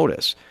will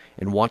notice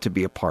and want to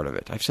be a part of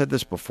it. I've said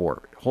this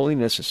before.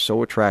 Holiness is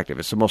so attractive.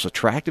 It's the most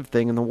attractive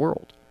thing in the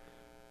world.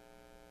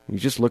 You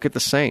just look at the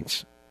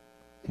saints.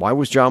 Why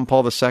was John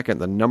Paul II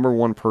the number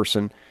one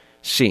person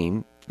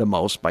seen the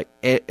most by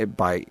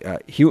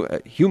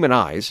human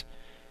eyes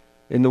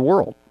in the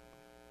world?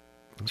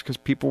 It's because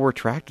people were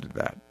attracted to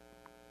that.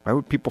 Why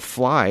would people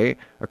fly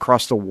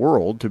across the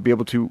world to be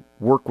able to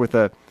work with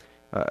a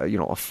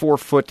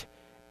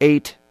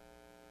 4'8"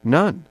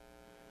 nun?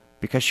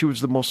 Because she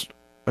was the most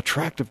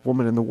attractive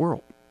woman in the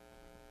world,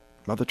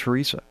 Mother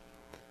Teresa.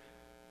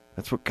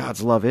 That's what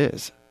God's love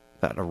is,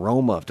 that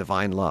aroma of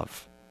divine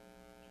love.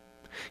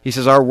 He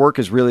says our work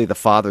is really the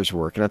Father's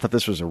work, and I thought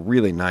this was a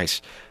really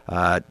nice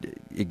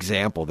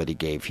example that he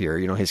gave here.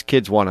 His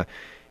kids want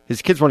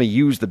to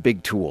use the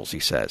big tools,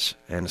 he says,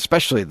 and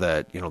especially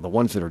the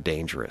ones that are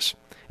dangerous.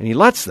 And he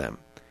lets them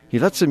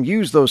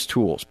use those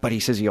tools, but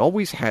he says he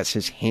always has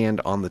his hand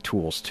on the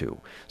tools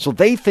too. So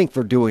they think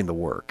they're doing the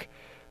work,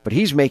 but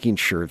he's making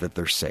sure that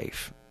they're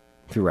safe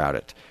throughout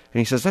it. And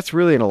he says that's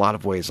really in a lot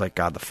of ways like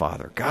God the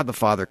Father. God the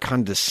Father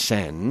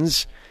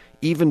condescends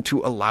even to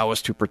allow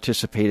us to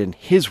participate in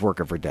his work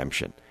of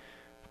redemption.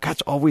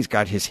 God's always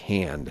got his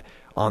hand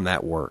on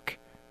that work.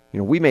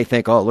 We may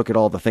think, oh, look at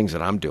all the things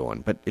that I'm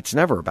doing, but it's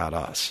never about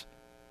us.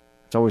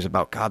 It's always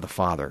about God the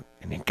Father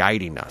and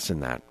guiding us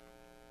in that.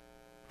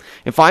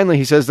 And finally,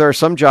 he says there are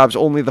some jobs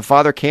only the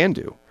Father can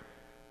do.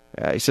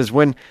 He says,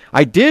 when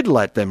I did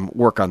let them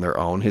work on their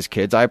own, his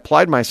kids, I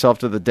applied myself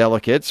to the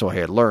delicate, so I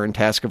had learned,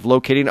 task of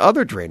locating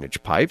other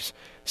drainage pipes,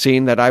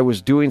 seeing that I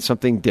was doing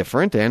something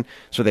different, and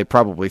so they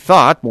probably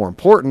thought, more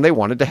important, they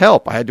wanted to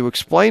help. I had to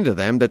explain to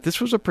them that this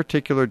was a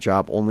particular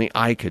job only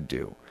I could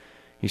do.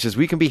 He says,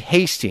 we can be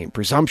hasty and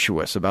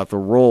presumptuous about the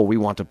role we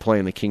want to play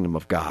in the kingdom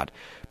of God,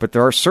 but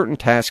there are certain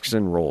tasks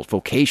and roles,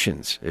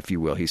 vocations, if you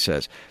will, he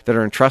says, that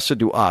are entrusted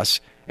to us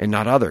and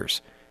not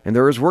others. And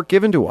there is work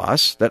given to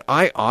us that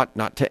I ought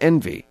not to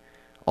envy.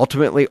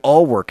 Ultimately,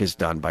 all work is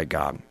done by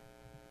God.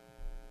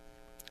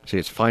 See,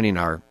 it's finding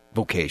our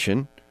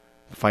vocation,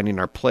 finding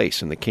our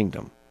place in the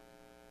kingdom,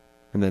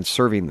 and then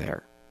serving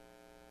there.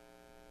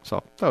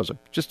 So that was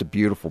just a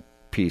beautiful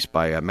piece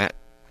by Matt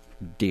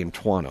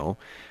D'Antuono.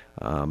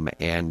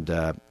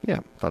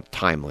 Thought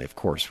timely, of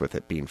course, with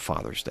it being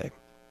Father's Day.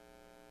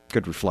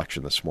 Good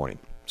reflection this morning.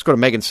 Let's go to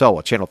Megan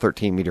Selwa, Channel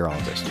 13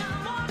 meteorologist.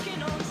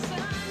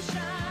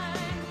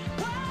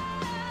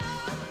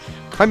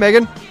 Hi,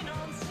 Megan.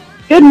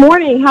 Good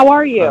morning. How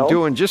are you? I'm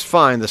doing just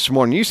fine this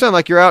morning. You sound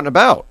like you're out and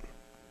about.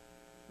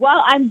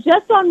 Well, I'm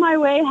just on my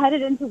way,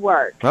 headed into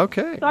work.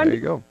 Okay, so there you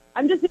go.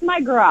 I'm just in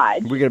my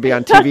garage. Are we going to be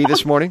on TV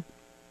this morning?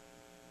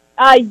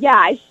 Yeah,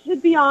 I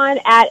should be on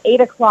at 8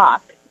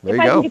 o'clock. There if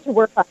you I go. can get to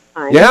work on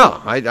time. Yeah,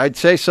 I'd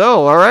say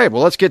so. All right,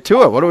 well, let's get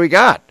to it. What do we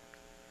got?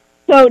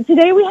 So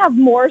today we have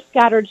more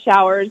scattered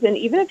showers and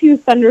even a few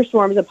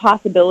thunderstorms a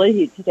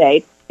possibility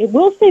today. It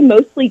will stay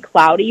mostly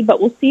cloudy, but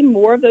we'll see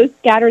more of those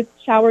scattered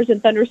showers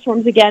and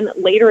thunderstorms again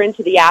later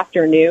into the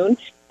afternoon.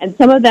 And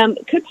some of them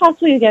could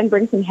possibly, again,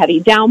 bring some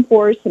heavy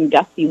downpours, some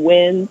gusty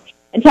winds,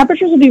 and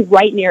temperatures will be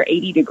right near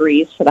 80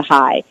 degrees for the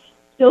high.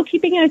 Still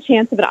keeping in a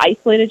chance of an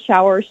isolated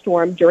shower or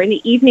storm during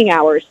the evening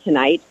hours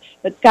tonight,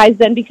 but skies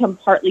then become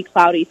partly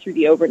cloudy through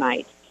the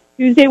overnight.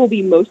 Tuesday will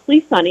be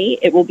mostly sunny.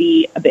 It will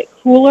be a bit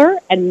cooler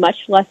and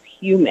much less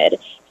humid.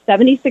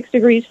 76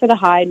 degrees for the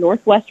high,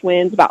 northwest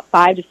winds about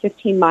 5 to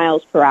 15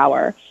 miles per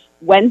hour.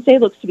 Wednesday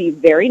looks to be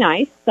very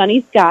nice,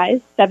 sunny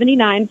skies,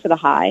 79 for the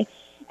high.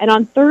 And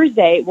on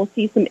Thursday, we'll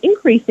see some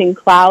increasing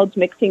clouds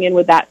mixing in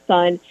with that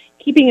sun,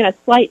 keeping in a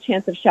slight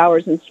chance of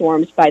showers and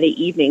storms by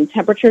the evening.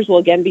 Temperatures will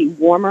again be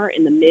warmer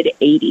in the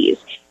mid-80s.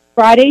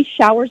 Friday,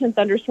 showers and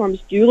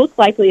thunderstorms do look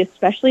likely,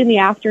 especially in the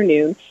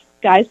afternoon.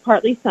 Skies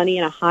partly sunny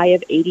and a high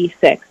of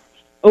 86.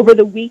 Over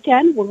the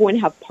weekend, we're going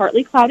to have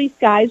partly cloudy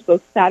skies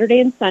both Saturday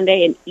and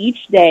Sunday, and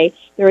each day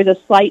there is a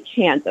slight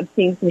chance of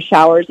seeing some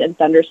showers and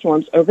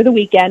thunderstorms over the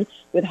weekend,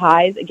 with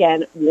highs,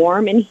 again,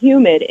 warm and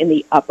humid in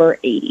the upper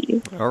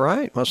 80s. All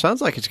right. Well,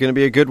 sounds like it's going to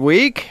be a good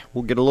week.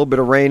 We'll get a little bit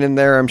of rain in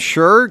there, I'm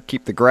sure.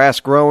 Keep the grass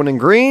growing and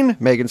green.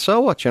 Megan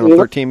Sowa, Channel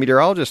 13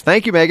 meteorologist.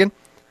 Thank you, Megan.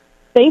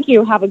 Thank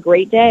you. Have a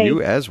great day.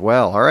 You as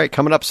well. All right,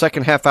 coming up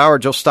second half hour,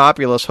 Joe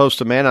Stopulus,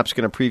 host of Man Up's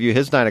going to preview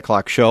his 9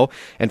 o'clock show.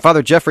 And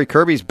Father Jeffrey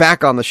Kirby's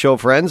back on the show,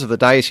 friends, of the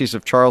Diocese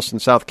of Charleston,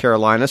 South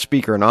Carolina,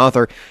 speaker and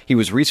author. He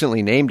was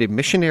recently named a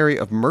missionary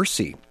of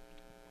mercy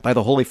by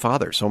the Holy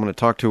Father. So I'm going to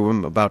talk to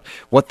him about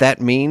what that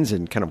means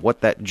and kind of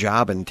what that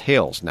job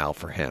entails now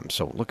for him.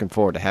 So looking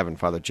forward to having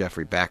Father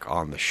Jeffrey back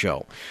on the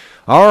show.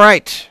 All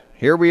right,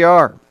 here we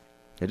are.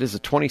 It is the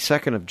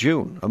 22nd of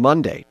June, a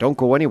Monday. Don't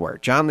go anywhere.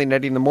 Jon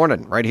Leonetti in the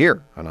morning, right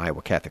here on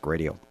Iowa Catholic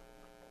Radio.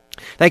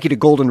 Thank you to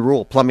Golden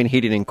Rule Plumbing,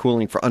 Heating, and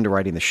Cooling for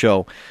underwriting the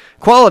show.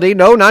 Quality,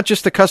 no, not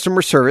just the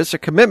customer service. A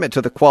commitment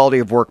to the quality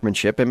of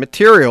workmanship and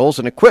materials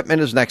and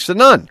equipment is next to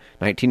none.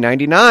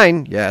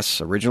 1999, yes,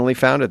 originally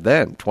founded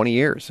then. 20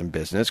 years in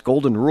business.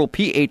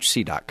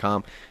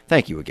 GoldenRulePHC.com.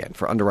 Thank you again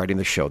for underwriting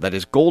the show. That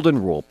is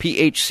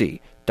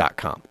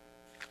GoldenRulePHC.com.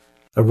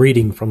 A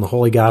reading from the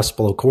Holy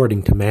Gospel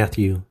according to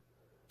Matthew.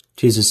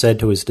 Jesus said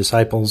to his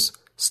disciples,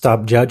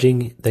 "Stop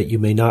judging, that you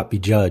may not be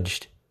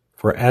judged.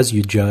 For as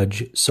you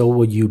judge, so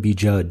will you be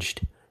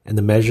judged, and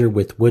the measure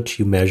with which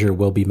you measure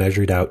will be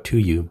measured out to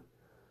you.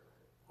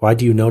 Why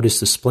do you notice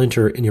the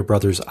splinter in your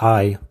brother's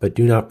eye, but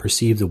do not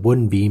perceive the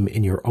wooden beam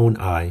in your own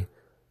eye?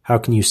 How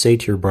can you say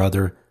to your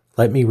brother,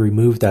 'Let me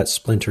remove that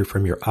splinter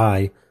from your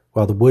eye,'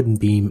 while the wooden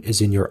beam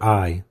is in your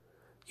eye?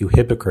 You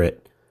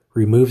hypocrite,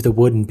 remove the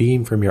wooden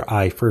beam from your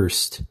eye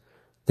first.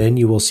 Then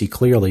you will see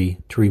clearly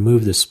to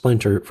remove the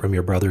splinter from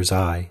your brother's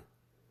eye."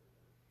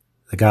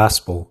 The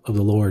Gospel of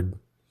the Lord.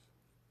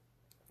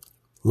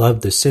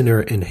 Love the sinner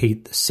and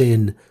hate the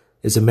sin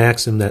is a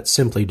maxim that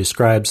simply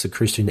describes the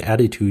Christian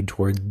attitude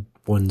toward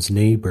one's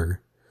neighbor.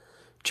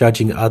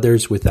 Judging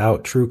others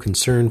without true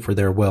concern for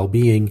their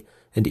well-being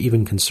and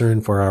even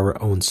concern for our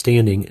own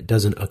standing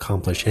doesn't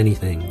accomplish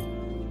anything.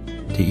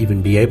 To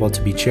even be able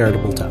to be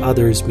charitable to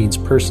others means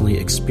personally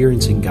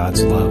experiencing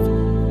God's love,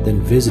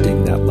 then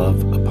visiting that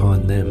love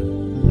upon them.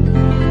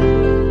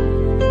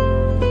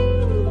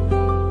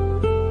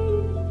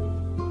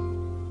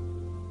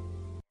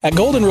 At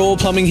Golden Rule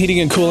Plumbing, Heating,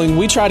 and Cooling,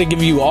 we try to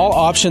give you all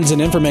options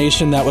and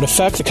information that would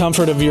affect the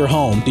comfort of your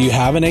home. Do you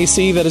have an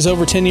AC that is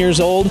over 10 years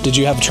old? Did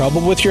you have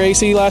trouble with your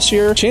AC last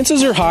year?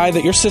 Chances are high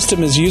that your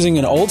system is using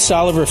an old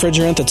style of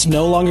refrigerant that's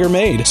no longer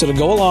made. So to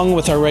go along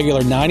with our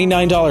regular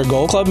 $99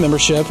 Gold Club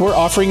membership, we're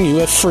offering you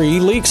a free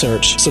leak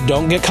search. So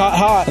don't get caught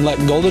hot and let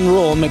Golden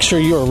Rule make sure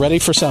you are ready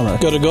for summer.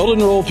 Go to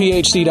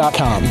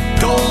GoldenRulePHC.com.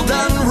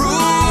 Golden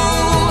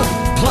Rule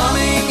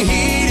Plumbing,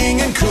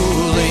 Heating, and Cooling.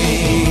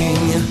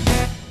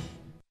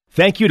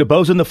 Thank you to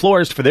Bows and the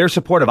Florist for their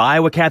support of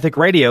Iowa Catholic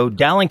Radio,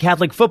 Dowling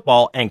Catholic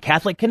Football, and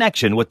Catholic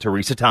Connection with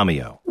Teresa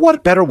Tomeo.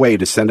 What better way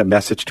to send a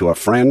message to a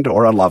friend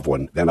or a loved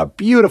one than a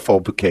beautiful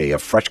bouquet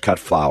of fresh-cut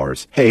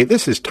flowers? Hey,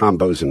 this is Tom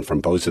Bozen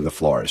from Bows and the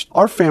Florist.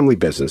 Our family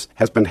business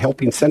has been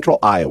helping Central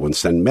Iowans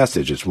send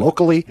messages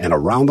locally and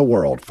around the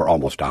world for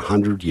almost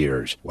 100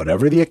 years.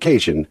 Whatever the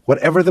occasion,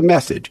 whatever the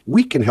message,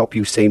 we can help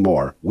you say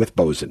more with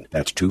Bozen.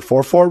 That's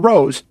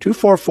 244-ROSE,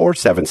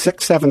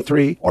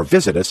 244-7673, or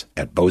visit us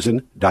at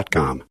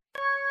bozen.com.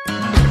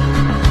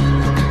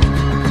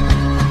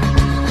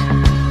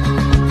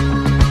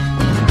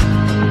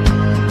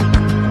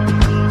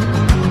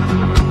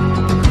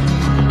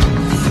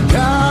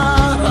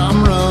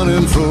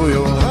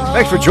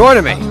 Thanks for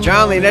joining me.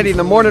 Jon Leonetti in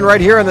the morning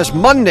right here on this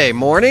Monday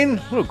morning.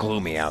 A little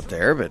gloomy out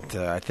there, but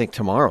I think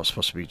tomorrow's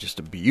supposed to be just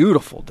a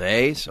beautiful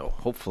day, so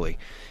hopefully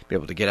be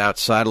able to get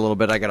outside a little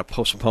bit. I got to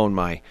postpone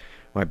my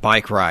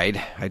bike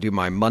ride. I do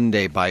my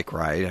Monday bike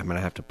ride. I'm going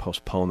to have to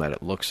postpone that,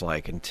 it looks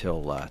like,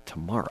 until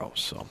tomorrow,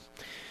 so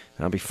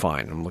I'll be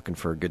fine. I'm looking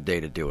for a good day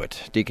to do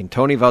it. Deacon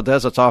Tony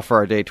Valdez, let's offer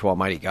our day to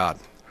Almighty God.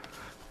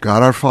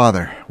 God our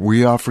Father,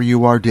 we offer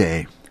you our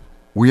day.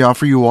 We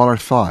offer you all our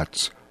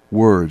thoughts,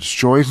 words,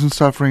 joys, and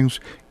sufferings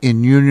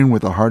in union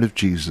with the heart of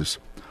Jesus.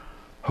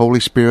 Holy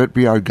Spirit,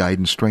 be our guide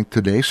and strength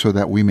today so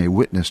that we may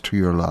witness to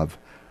your love.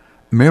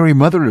 Mary,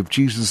 Mother of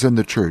Jesus and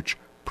the Church,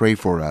 pray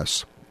for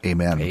us.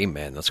 Amen.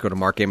 Amen. Let's go to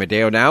Mark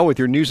Amadeo now with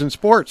your news and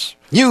sports.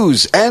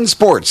 News and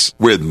sports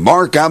with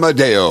Mark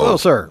Amadeo. Hello,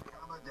 sir.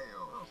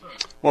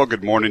 Well,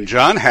 good morning,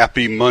 John.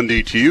 Happy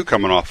Monday to you,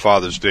 coming off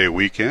Father's Day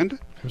weekend.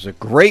 It was a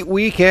great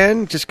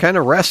weekend. Just kind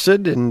of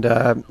rested and,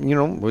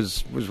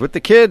 was with the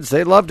kids.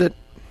 They loved it.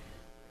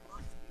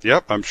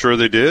 Yep, I'm sure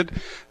they did.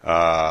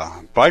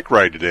 Bike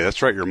ride today.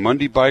 That's right, your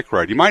Monday bike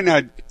ride. You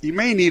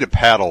may need a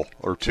paddle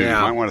or two. Yeah.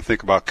 You might want to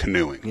think about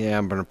canoeing. Yeah,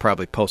 I'm going to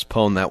probably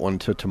postpone that one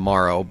to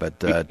tomorrow, but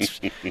it's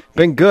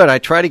been good. I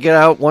try to get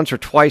out once or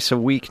twice a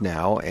week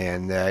now,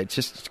 and it's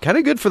just kind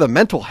of good for the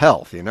mental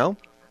health, you know?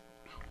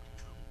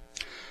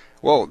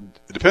 Well,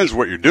 it depends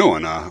what you're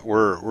doing.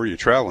 Where are you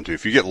traveling to?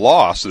 If you get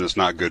lost, then it's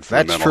not good for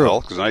mental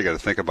health, because now you got to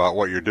think about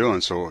what you're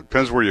doing. So it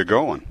depends where you're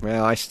going.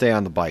 Well, I stay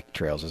on the bike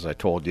trails, as I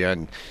told you,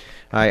 and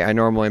I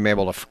normally am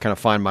able to kind of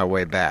find my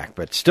way back,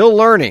 but still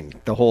learning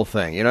the whole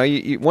thing. You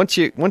know, once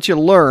you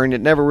learn,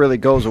 it never really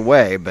goes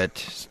away, but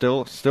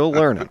still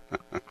learning.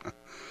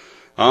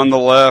 On the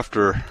left,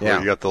 or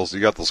you got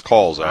those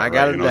calls out. I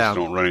got right? them down.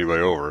 Just don't run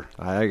anybody over.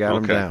 I got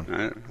them down. All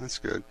right. That's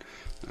good.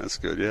 That's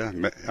good. Yeah,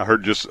 I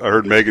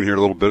heard Megan here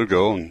a little bit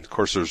ago, and of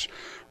course there's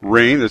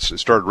rain. It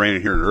started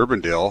raining here in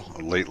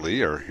Urbandale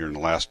lately, or here in the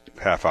last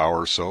half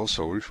hour or so.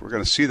 So we're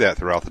going to see that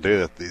throughout the day.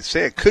 That they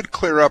say it could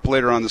clear up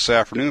later on this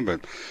afternoon, but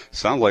it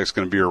sounds like it's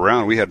going to be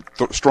around. We had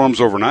storms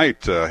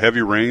overnight,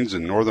 heavy rains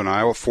in northern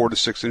Iowa, 4 to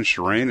 6 inches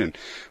of rain, and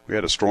we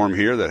had a storm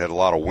here that had a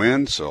lot of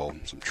wind. So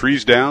some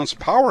trees down, some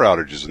power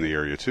outages in the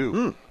area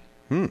too.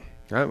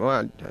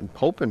 I'm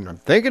hoping, I'm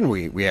thinking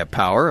we have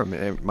power. I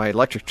mean, my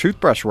electric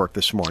toothbrush worked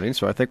this morning,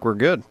 so I think we're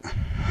good.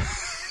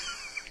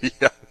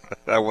 Yeah.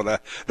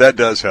 That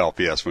does help,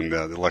 yes, when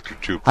the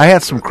electric tube. I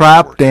had some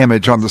crop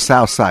damage on the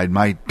south side.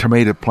 My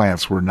tomato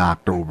plants were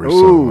knocked over.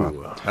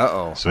 Ooh.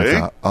 See?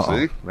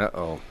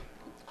 Uh-oh.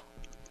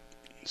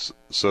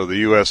 So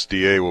the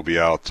USDA will be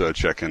out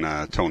checking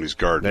Tony's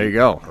garden. There you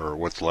go. Or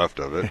what's left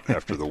of it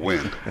after the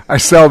wind. I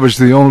salvaged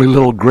the only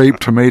little grape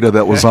tomato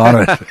that was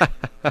on it.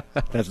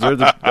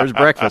 There's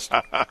breakfast.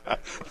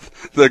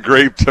 The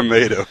grape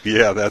tomato.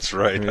 Yeah, that's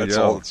right. That's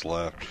all that's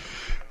left.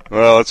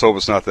 Well, let's hope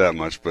it's not that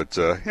much. But,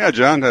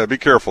 John, be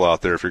careful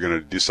out there if you're going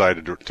to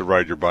decide to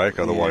ride your bike.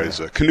 Otherwise,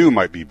 a canoe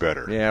might be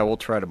better. Yeah, we'll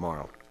try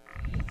tomorrow.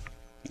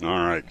 All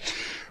right.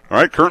 All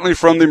right, currently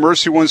from the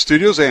Mercy One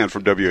Studios and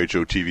from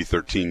WHO TV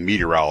 13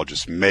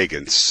 meteorologist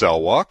Megan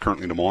Selwa.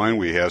 Currently in Des Moines,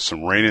 we have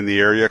some rain in the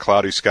area,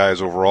 cloudy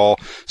skies overall,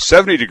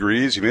 70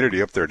 degrees,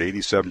 humidity up there at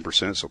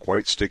 87%, so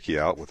quite sticky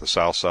out with a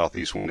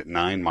south-southeast wind at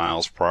 9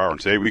 miles per hour. And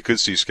today we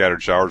could see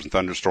scattered showers and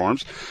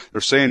thunderstorms.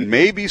 They're saying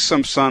maybe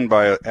some sun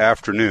by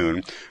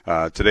afternoon.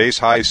 Today's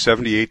high is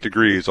 78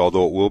 degrees,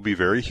 although it will be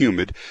very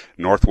humid.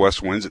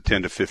 Northwest winds at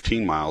 10 to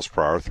 15 miles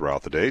per hour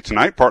throughout the day.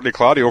 Tonight, partly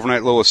cloudy,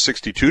 overnight low is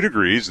 62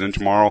 degrees, and then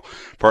tomorrow,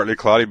 partly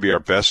cloudy will be our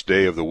best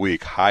day of the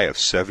week. High of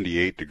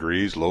 78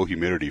 degrees, low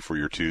humidity for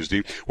your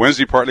Tuesday.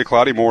 Wednesday, partly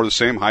cloudy, more of the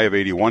same, high of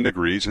 81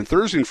 degrees. And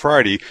Thursday and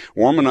Friday,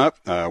 warming up,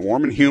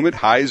 warm and humid,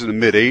 highs in the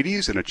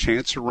mid-80s, and a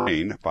chance of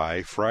rain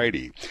by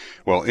Friday.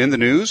 Well, in the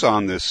news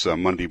on this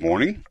Monday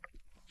morning,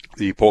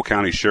 the Polk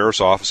County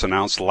Sheriff's Office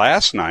announced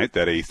last night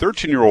that a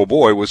 13-year-old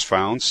boy was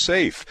found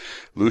safe.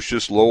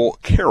 Lucius Lowell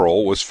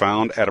Carroll was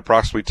found at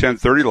approximately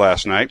 10:30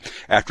 last night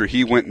after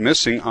he went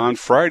missing on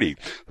Friday.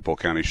 The Polk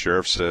County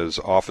Sheriff's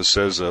Office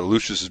says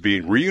Lucius is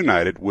being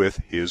reunited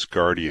with his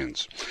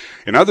guardians.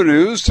 In other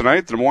news,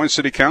 tonight the Des Moines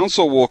City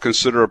Council will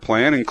consider a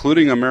plan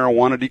including a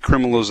marijuana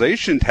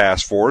decriminalization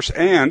task force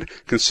and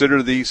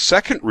consider the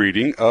second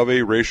reading of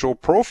a racial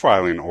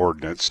profiling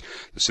ordinance.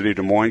 The city of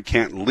Des Moines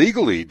can't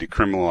legally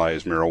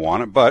decriminalize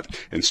marijuana, but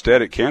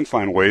instead it can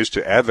find ways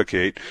to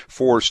advocate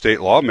for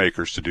state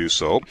lawmakers to do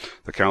so.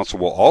 The council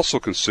will also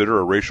consider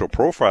a racial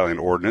profiling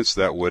ordinance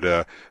that would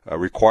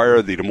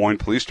require the Des Moines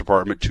Police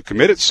Department to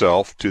commit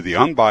itself to the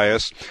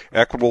unbiased,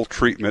 equitable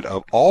treatment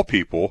of all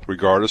people,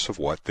 regardless of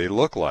what they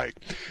look like.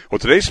 Well,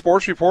 today's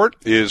sports report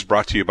is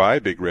brought to you by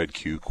Big Red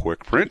Q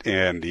Quick Print,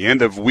 and the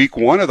end of week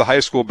one of the high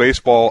school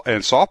baseball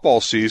and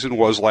softball season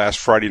was last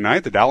Friday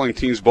night. The Dowling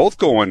teams both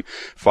going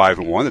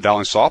 5-1. The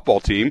Dowling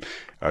softball team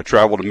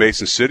traveled to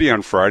Mason City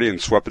on Friday and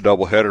swept a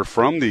doubleheader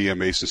from the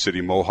Mason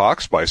City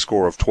Mohawks by a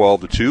score of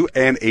 12-2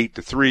 and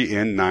 8-3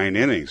 in 9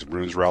 innings. The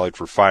Bruins rallied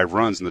for 5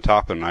 runs in the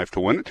top of the ninth to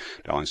win it.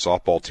 Dowling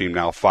softball team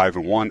now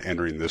 5-1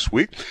 entering this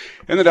week.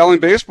 And the Dowling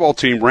baseball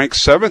team ranked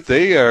 7th.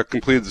 They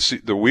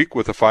completed the week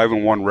with a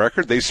 5-1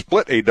 record. They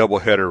split a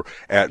doubleheader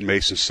at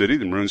Mason City.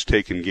 The Bruins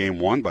taking game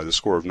 1 by the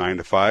score of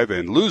 9-5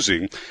 and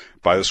losing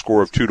by the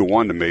score of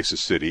 2-1 to Mason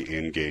City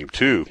in Game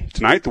 2.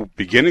 Tonight, the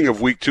beginning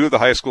of Week 2 of the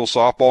high school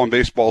softball and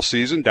baseball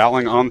season.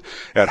 Dowling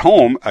at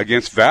home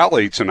against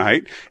Valley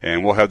tonight,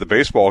 and we'll have the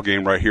baseball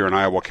game right here on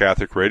Iowa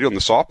Catholic Radio. In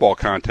the softball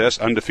contest,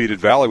 undefeated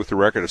Valley with a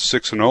record of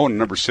 6-0 and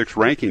number 6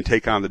 ranking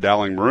take on the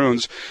Dowling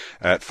Maroons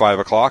at 5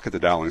 o'clock at the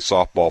Dowling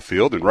softball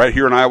field. And right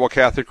here on Iowa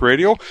Catholic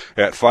Radio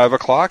at 5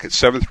 o'clock at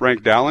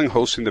 7th-ranked Dowling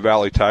hosting the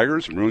Valley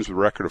Tigers. Maroons with a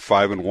record of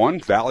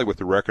 5-1, Valley with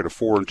a record of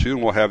 4-2,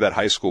 and we'll have that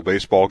high school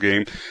baseball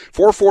game.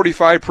 4:45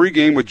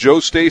 pregame with Joe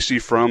Stacy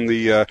from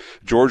the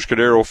George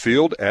Cadero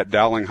Field at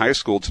Dowling High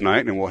School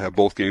tonight, and we'll have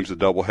both games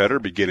a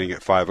doubleheader beginning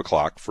at 5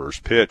 o'clock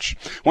first pitch.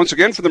 Once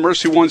again, for the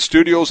Mercy One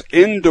Studios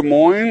in Des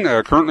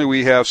Moines, currently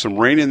we have some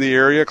rain in the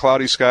area,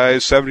 cloudy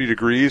skies, 70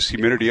 degrees,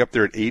 humidity up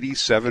there at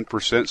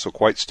 87%, so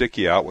quite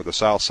sticky out with a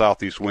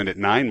south-southeast wind at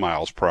 9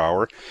 miles per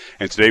hour.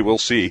 And today we'll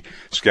see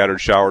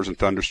scattered showers and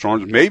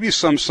thunderstorms, maybe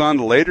some sun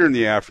later in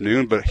the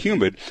afternoon, but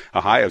humid,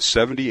 a high of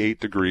 78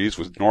 degrees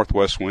with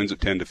northwest winds at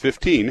 10 to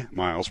 15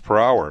 miles per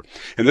hour.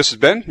 And this has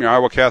been your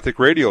Iowa Catholic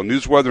Radio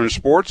News, Weather, and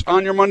Sports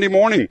on your Monday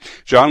morning.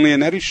 Jon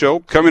Leonetti Show.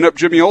 Coming up,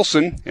 Jimmy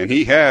Olsen, and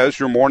he has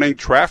your morning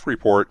traffic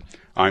report.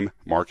 I'm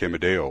Mark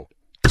Amadeo.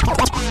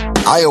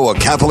 Iowa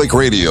Catholic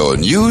Radio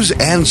News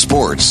and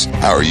Sports.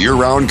 Our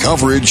year-round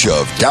coverage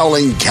of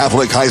Dowling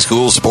Catholic High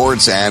School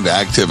sports and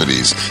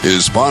activities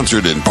is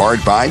sponsored in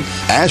part by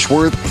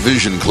Ashworth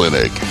Vision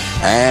Clinic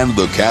and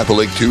the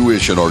Catholic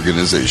Tuition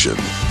Organization.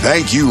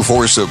 Thank you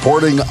for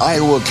supporting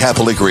Iowa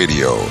Catholic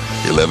Radio,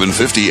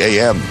 1150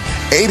 AM,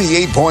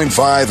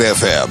 88.5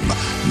 FM,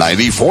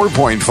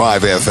 94.5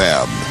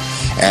 FM,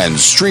 and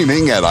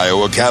streaming at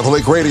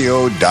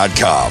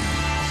iowacatholicradio.com.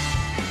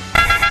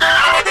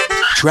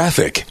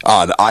 Traffic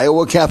on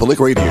Iowa Catholic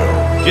Radio.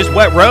 Just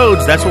wet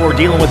roads. That's what we're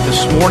dealing with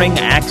this morning.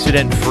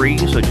 Accident-free.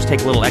 So just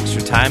take a little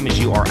extra time as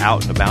you are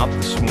out and about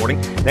this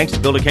morning. Thanks to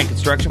Builder Kent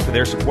Construction for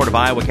their support of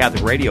Iowa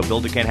Catholic Radio.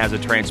 Builder Kent has a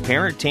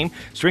transparent team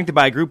strengthened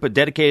by a group of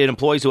dedicated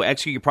employees who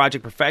execute your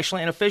project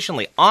professionally and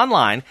efficiently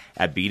online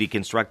at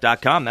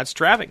bdconstruct.com. That's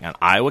traffic on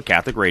Iowa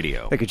Catholic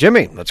Radio. Thank you,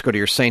 Jimmy. Let's go to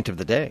your saint of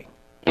the day.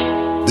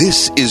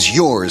 This is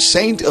your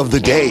Saint of the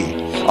Day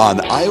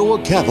on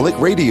Iowa Catholic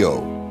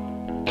Radio.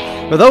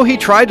 Although he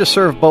tried to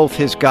serve both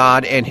his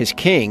God and his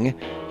king,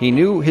 he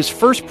knew his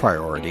first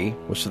priority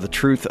was to the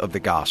truth of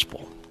the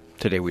gospel.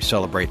 Today we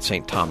celebrate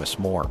St. Thomas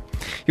More.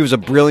 He was a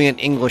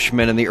brilliant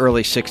Englishman in the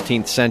early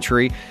 16th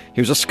century.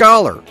 He was a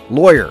scholar,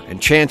 lawyer,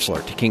 and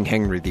chancellor to King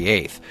Henry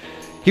VIII.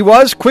 He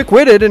was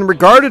quick-witted and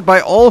regarded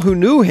by all who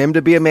knew him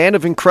to be a man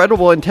of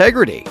incredible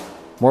integrity.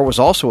 More was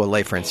also a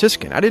lay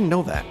Franciscan. I didn't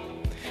know that.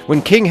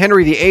 When King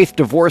Henry VIII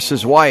divorced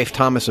his wife,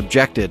 Thomas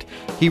objected.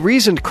 He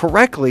reasoned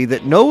correctly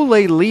that no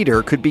lay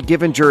leader could be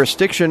given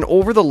jurisdiction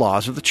over the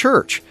laws of the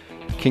church.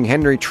 King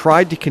Henry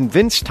tried to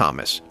convince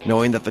Thomas,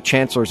 knowing that the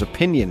chancellor's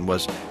opinion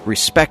was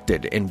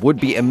respected and would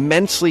be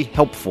immensely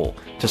helpful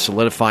to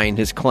solidifying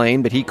his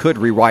claim that he could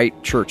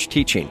rewrite church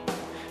teaching.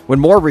 When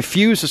More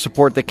refused to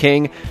support the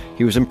king,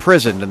 he was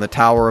imprisoned in the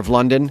Tower of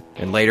London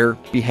and later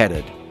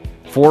beheaded.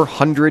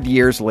 400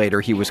 years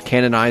later, he was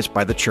canonized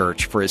by the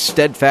Church for his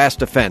steadfast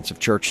defense of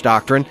church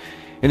doctrine.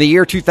 In the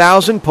year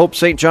 2000, Pope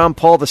St. John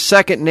Paul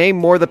II named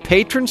More the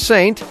patron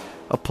saint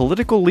of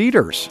political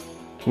leaders.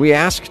 We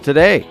ask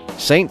today,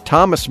 St.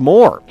 Thomas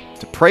More,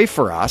 to pray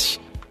for us.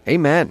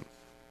 Amen.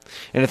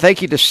 And a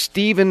thank you to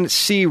Stephen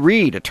C.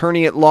 Reed,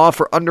 attorney at law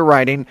for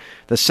underwriting,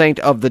 the saint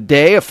of the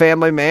day, a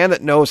family man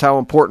that knows how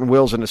important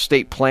wills and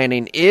estate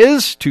planning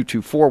is.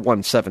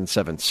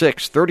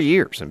 224-1776, 30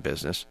 years in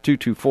business,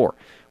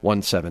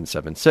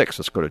 224-1776.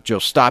 Let's go to Joe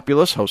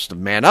Stopulus, host of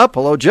Man Up.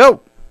 Hello,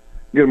 Joe.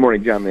 Good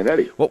morning, Jon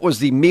Leonetti. What was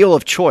the meal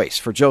of choice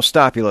for Joe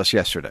Stopulus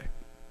yesterday?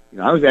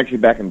 I was actually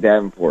back in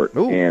Davenport,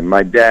 and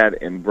my dad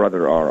and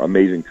brother are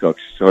amazing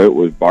cooks, so it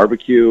was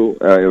barbecue.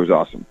 It was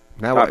awesome.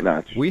 Top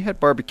notch. We had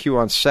barbecue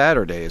on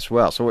Saturday as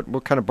well. So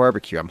what kind of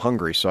barbecue? I'm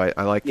hungry, so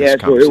I like this so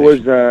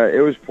conversation.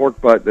 it was pork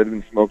butt that had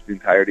been smoked the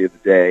entirety of the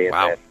day, and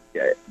wow. then,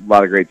 a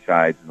lot of great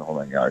sides and the whole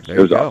 9 yards. There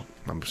it was you go.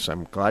 awesome.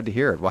 I'm glad to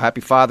hear it. Well,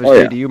 happy Father's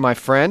Day to you, my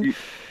friend.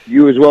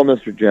 You as well,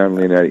 Mr. Jon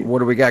Leonetti. What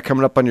do we got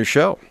coming up on your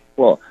show?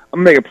 Well,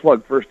 I'm going to make a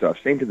plug first off.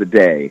 Saint of the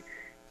Day.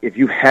 If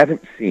you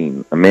haven't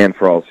seen A Man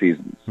for All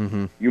Seasons,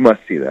 you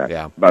must see that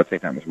about St.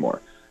 Thomas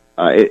More.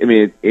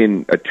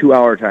 In a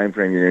 2-hour time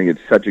frame, you're going to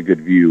get such a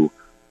good view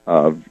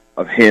of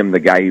him, the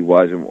guy he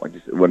was, and what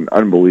an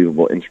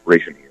unbelievable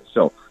inspiration he is.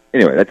 So,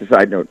 anyway, that's a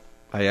side note.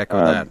 I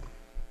echo that.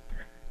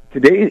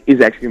 Today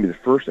is actually going to be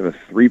the first of a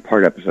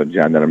 3-part episode,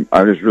 John, that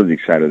I'm just really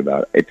excited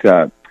about. It's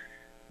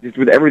just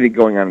with everything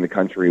going on in the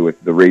country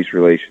with the race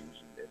relations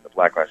and the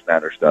Black Lives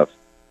Matter stuff.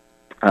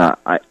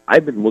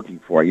 I've been looking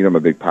for, I'm a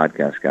big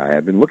podcast guy.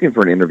 I've been looking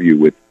for an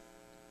interview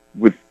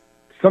with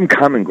some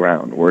common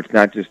ground where it's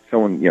not just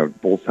someone,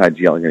 both sides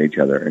yelling at each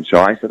other. And so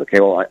I said, okay,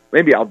 well,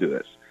 maybe I'll do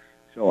this.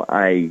 So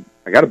I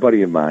got a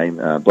buddy of mine,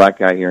 a black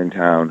guy here in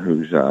town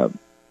who's a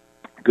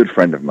good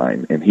friend of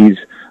mine, and he's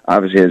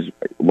obviously has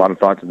a lot of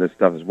thoughts on this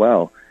stuff as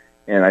well.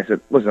 And I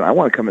said, listen, I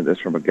want to come at this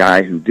from a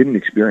guy who didn't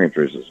experience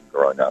racism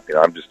growing up.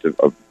 I'm just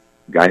a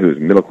guy who was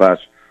a middle-class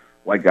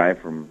white guy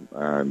from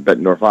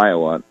Bettendorf,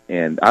 Iowa,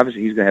 and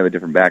obviously he's going to have a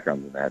different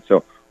background than that.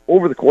 So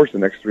over the course of the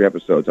next 3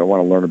 episodes, I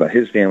want to learn about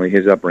his family,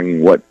 his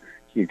upbringing, what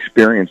he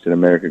experienced in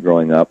America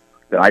growing up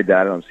that I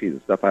don't see,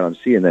 the stuff I don't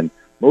see, and then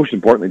most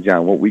importantly,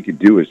 John, what we could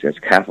do is as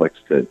Catholics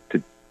to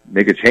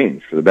make a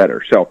change for the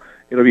better. So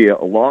it'll be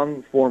a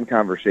long-form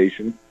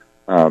conversation,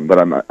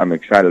 but I'm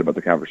excited about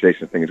the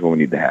conversation. I think it's what we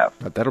need to have.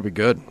 That'll be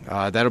good.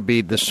 That'll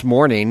be this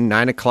morning,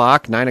 9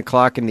 o'clock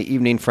in the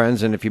evening,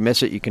 friends. And if you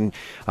miss it, you can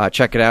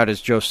check it out,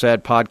 as Joe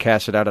said,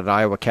 podcast it out at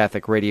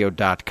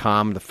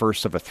iowacatholicradio.com, the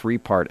first of a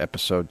 3-part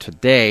episode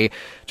today.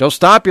 Joe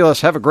Stopulus,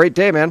 have a great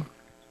day, man.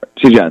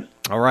 See you, John.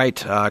 All right,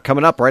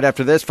 coming up right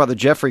after this, Father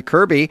Jeffrey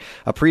Kirby,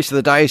 a priest of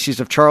the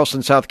Diocese of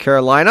Charleston, South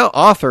Carolina,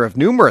 author of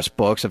numerous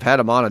books. I've had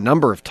him on a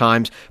number of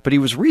times, but he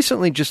was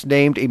recently just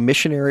named a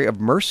missionary of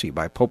mercy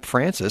by Pope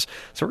Francis.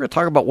 So we're going to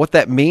talk about what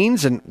that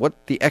means and what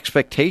the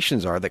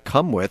expectations are that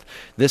come with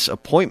this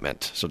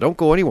appointment. So don't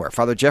go anywhere.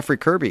 Father Jeffrey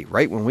Kirby,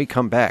 right when we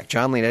come back.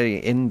 Jon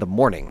Leonetti in the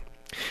morning.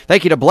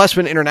 Thank you to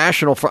Blessman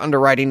International for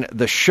underwriting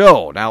the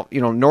show. Now,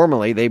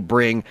 normally they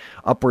bring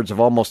upwards of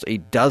almost a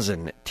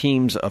dozen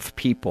teams of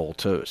people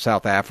to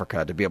South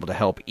Africa to be able to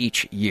help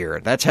each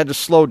year. That's had to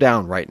slow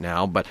down right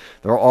now, but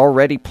they're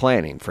already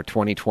planning for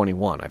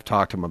 2021. I've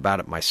talked to them about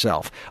it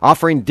myself.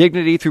 Offering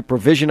dignity through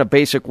provision of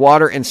basic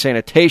water and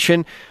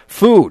sanitation,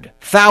 food,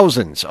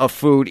 thousands of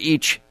food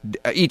each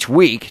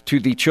week to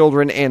the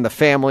children and the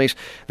families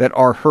that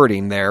are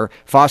hurting there,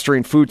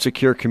 fostering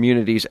food-secure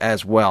communities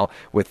as well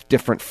with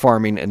different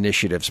farming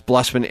initiatives.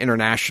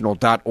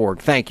 BlessmanInternational.org.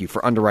 Thank you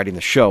for underwriting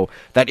the show.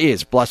 That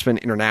is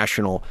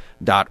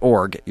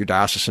BlessmanInternational.org. Your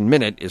Diocesan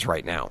Minute is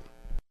right now.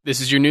 This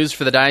is your news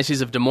for the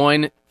Diocese of Des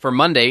Moines for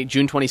Monday,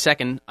 June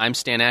 22nd. I'm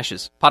Stan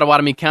Ashes.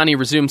 Potawatomi County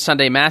resumed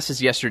Sunday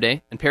Masses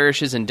yesterday, and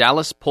parishes in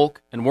Dallas,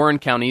 Polk, and Warren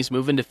counties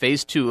move into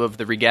Phase 2 of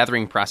the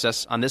regathering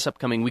process on this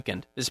upcoming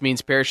weekend. This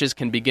means parishes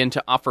can begin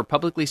to offer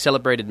publicly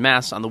celebrated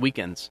Mass on the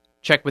weekends.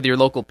 Check with your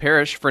local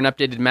parish for an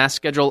updated Mass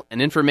schedule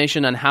and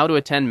information on how to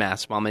attend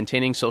Mass while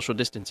maintaining social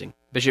distancing.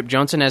 Bishop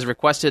Johnson has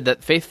requested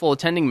that faithful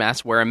attending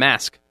Mass wear a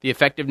mask. The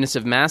effectiveness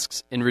of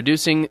masks in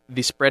reducing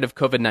the spread of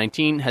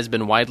COVID-19 has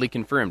been widely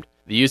confirmed.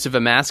 The use of a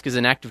mask is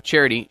an act of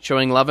charity,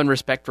 showing love and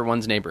respect for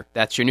one's neighbor.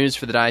 That's your news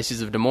for the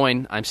Diocese of Des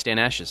Moines. I'm Stan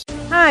Ashes.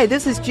 Hi,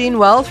 this is Jean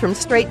Wells from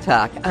Straight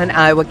Talk on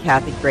Iowa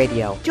Catholic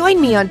Radio.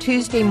 Join me on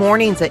Tuesday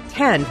mornings at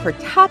 10 for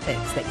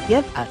topics that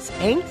give us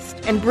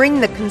angst and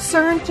bring the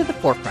concern to the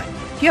forefront.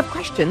 If you have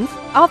questions,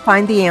 I'll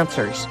find the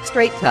answers.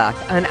 Straight Talk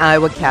on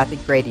Iowa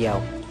Catholic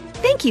Radio.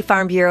 Thank you,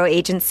 Farm Bureau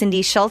agent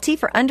Cindy Schulte,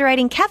 for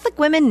underwriting Catholic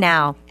Women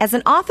Now. As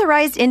an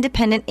authorized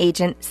independent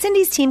agent,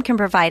 Cindy's team can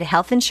provide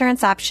health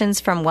insurance options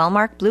from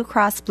Wellmark Blue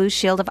Cross Blue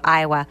Shield of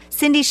Iowa.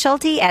 Cindy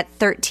Schulte at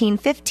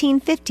 1315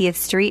 50th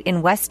Street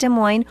in West Des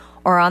Moines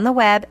or on the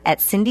web at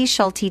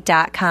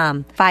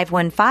cindyschulte.com.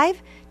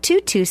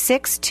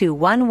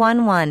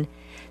 515-226-2111.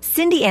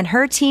 Cindy and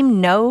her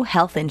team know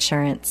health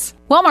insurance.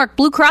 Wellmark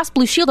Blue Cross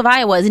Blue Shield of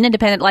Iowa is an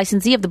independent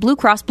licensee of the Blue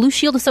Cross Blue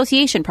Shield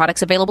Association.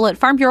 Products available at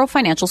Farm Bureau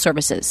Financial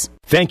Services.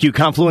 Thank you,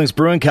 Confluence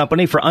Brewing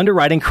Company, for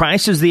underwriting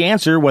Christ is the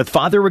Answer with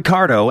Father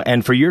Ricardo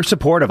and for your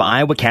support of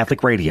Iowa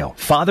Catholic Radio.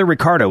 Father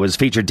Ricardo is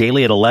featured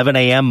daily at 11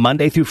 a.m.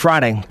 Monday through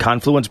Friday.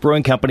 Confluence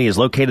Brewing Company is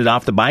located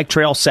off the bike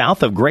trail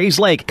south of Grays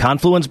Lake.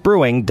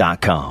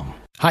 ConfluenceBrewing.com.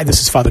 Hi,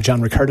 this is Father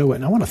John Ricardo,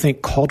 and I want to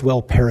thank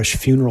Caldwell Parish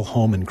Funeral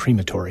Home and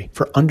Crematory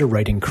for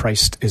underwriting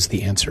Christ is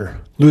the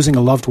Answer. Losing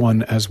a loved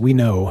one, as we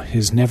know,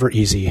 is never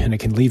easy, and it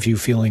can leave you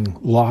feeling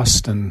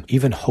lost and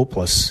even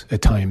hopeless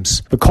at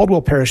times. But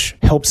Caldwell Parish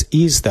helps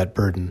ease that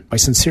burden by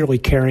sincerely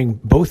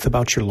caring both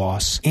about your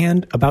loss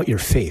and about your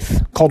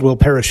faith. Caldwell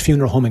Parish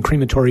Funeral Home and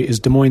Crematory is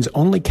Des Moines'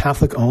 only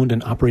Catholic-owned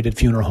and operated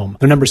funeral home.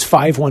 Their number is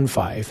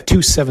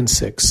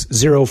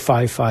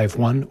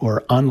 515-276-0551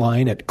 or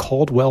online at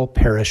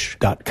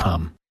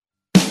caldwellparish.com.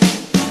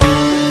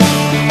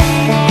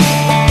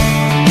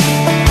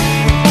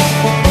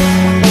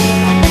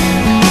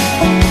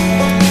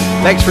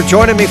 Thanks for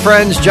joining me,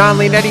 friends. Jon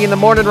Leonetti in the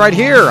morning right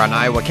here on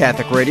Iowa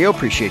Catholic Radio.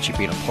 Appreciate you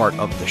being a part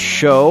of the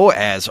show,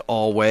 as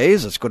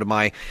always. Let's go to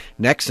my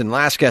next and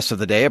last guest of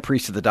the day, a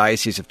priest of the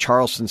Diocese of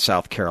Charleston,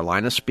 South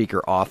Carolina,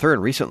 speaker, author,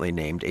 and recently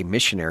named a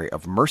missionary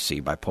of mercy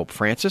by Pope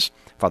Francis,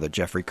 Father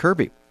Jeffrey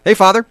Kirby. Hey,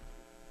 Father.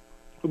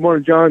 Good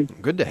morning, John.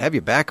 Good to have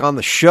you back on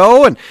the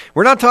show. And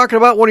we're not talking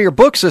about one of your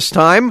books this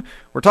time.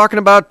 We're talking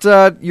about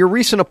your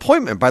recent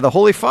appointment by the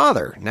Holy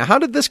Father. Now, how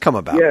did this come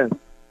about?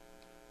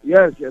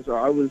 Yes.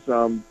 I was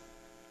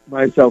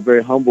myself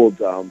very humbled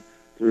to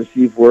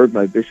receive word.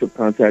 My bishop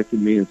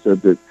contacted me and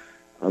said that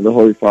the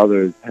Holy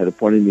Father had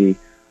appointed me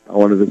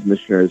one of his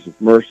missionaries of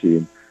mercy.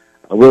 And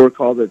we'll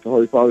recall that the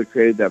Holy Father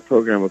created that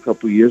program a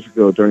couple of years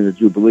ago during the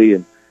Jubilee,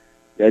 and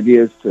the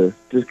idea is to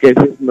just get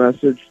his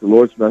message, the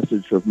Lord's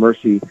message of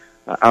mercy,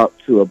 out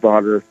to a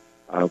broader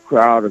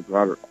crowd, a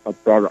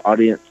broader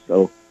audience.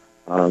 So,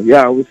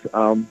 I was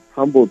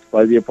humbled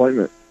by the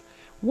appointment.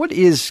 What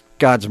is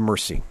God's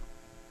mercy?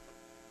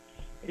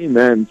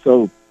 Amen.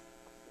 So,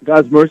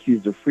 God's mercy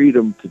is the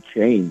freedom to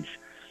change,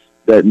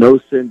 that no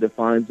sin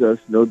defines us,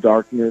 no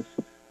darkness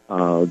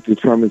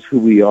determines who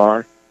we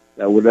are,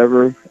 that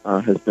whatever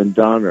has been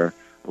done or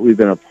we've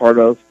been a part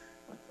of,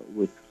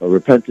 with a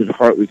repentant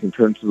heart, we can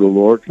turn to the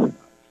Lord. It's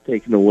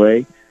taken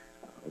away.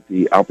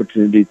 The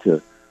opportunity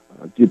to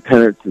do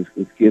penance is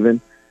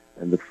given,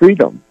 and the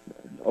freedom.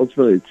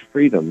 Ultimately, it's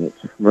freedom.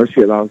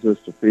 Mercy allows us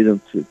the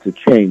freedom to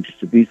change,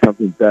 to be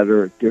something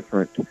better,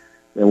 different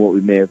than what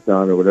we may have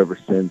done or whatever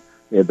sin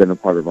may have been a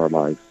part of our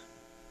lives.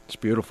 It's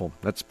beautiful.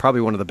 That's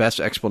probably one of the best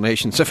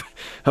explanations of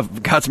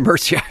God's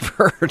mercy I've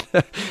heard.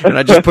 And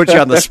I just put you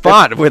on the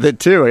spot with it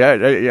too.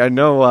 I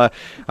know I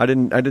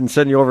didn't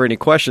send you over any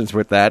questions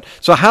with that.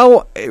 So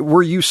how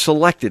were you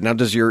selected? Now,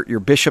 does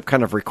your bishop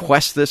kind of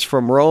request this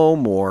from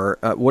Rome, or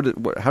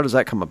how does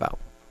that come about?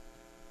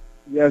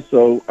 Yeah,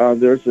 so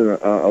there's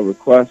a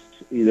request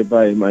either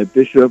by my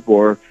bishop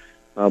or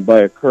by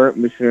a current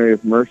missionary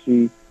of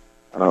mercy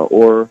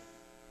or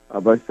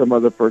by some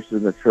other person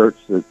in the church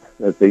that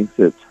thinks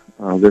that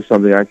there's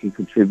something I can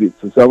contribute.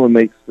 So someone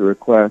makes the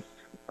request,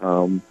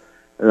 and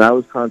I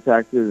was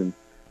contacted and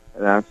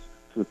asked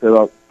to fill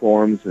out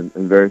forms and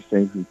various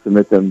things and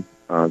submit them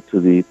to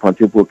the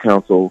Pontifical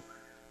Council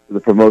for the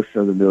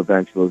promotion of the new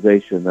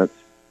evangelization. That's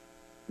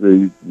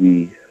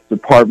the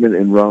department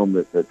in Rome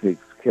that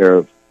takes care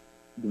of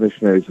the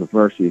missionaries of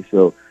mercy.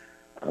 So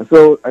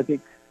I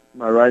think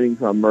my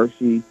writings on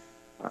mercy,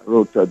 I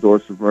wrote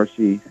Doors of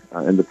Mercy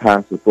in the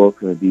past, a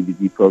book and a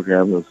DVD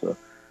program. There's a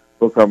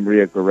book on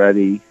Maria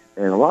Goretti.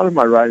 And a lot of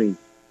my writings,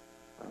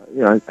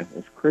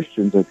 as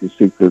Christians, as you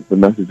speak, the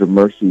message of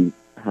mercy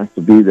has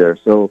to be there.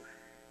 So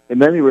in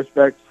many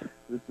respects,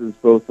 this is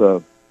both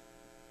a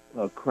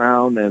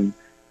crown and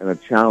a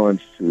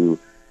challenge to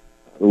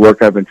the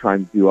work I've been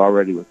trying to do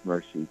already with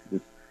mercy.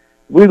 Because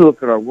we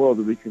look at our world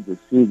and we can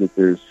just see that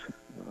there's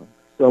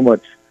so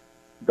much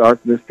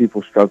darkness.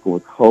 People struggle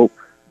with hope.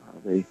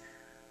 They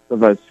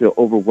sometimes feel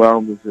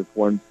overwhelmed as if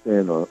one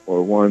sin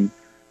or one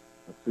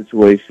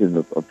situation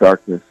of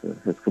darkness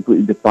has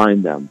completely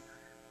defined them.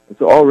 And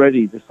so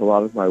already just a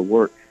lot of my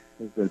work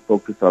has been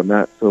focused on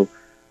that. So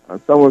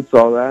someone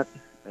saw that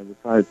and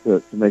decided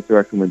to make the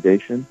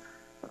recommendation.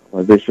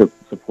 My bishop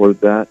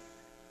supported that.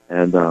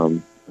 And,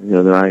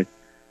 then I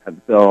had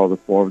to fill all the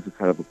forms to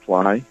kind of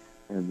apply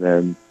and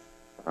then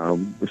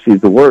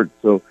receive the word.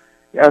 So,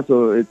 that's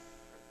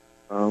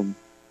kind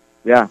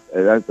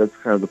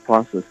of the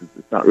process.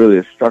 It's not really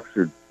a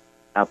structured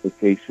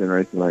application or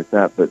anything like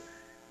that, but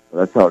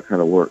that's how it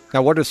kind of works.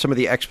 Now, what are some of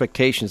the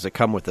expectations that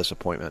come with this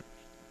appointment?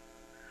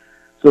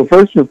 So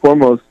first and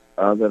foremost,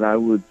 that I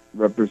would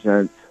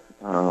represent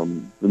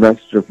the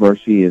message of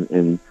mercy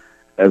in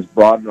as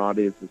broad an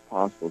audience as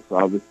possible. So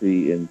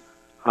obviously in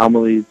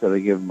homilies that I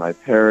give in my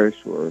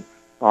parish or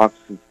talks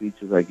and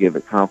speeches I give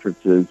at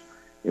conferences,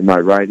 in my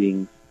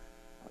writings,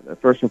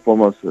 first and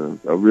foremost,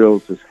 a real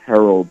just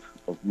herald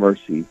of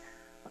mercy.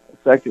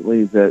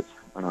 Secondly, that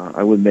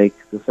I would make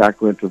the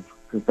sacrament of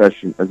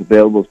confession as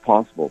available as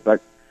possible. In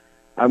fact,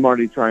 I'm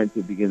already trying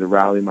to begin to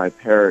rally my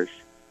parish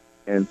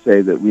and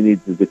say that we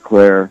need to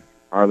declare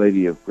Our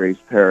Lady of Grace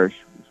Parish,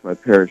 which is my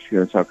parish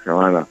here in South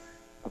Carolina,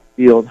 a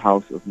field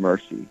house of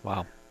mercy.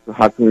 Wow. So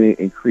how can we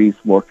increase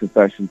more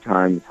confession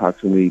times? How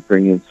can we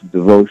bring in some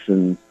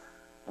devotions?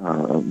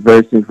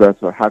 Various things like that.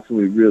 So how can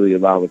we really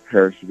allow the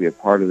parish to be a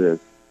part of this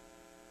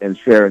and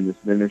share in this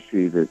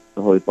ministry that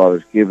the Holy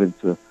Father's given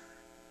to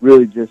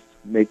really just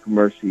make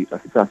mercy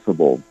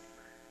accessible?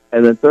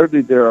 And then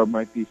thirdly, there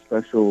might be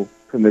special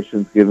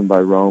commissions given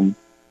by Rome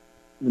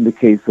in the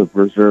case of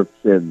reserved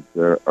sins.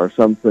 There are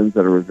some sins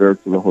that are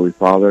reserved to the Holy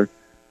Father,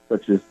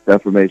 such as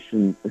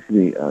profanation,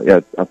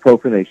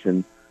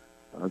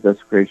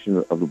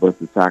 desecration of the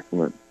Blessed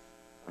Sacrament.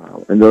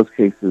 In those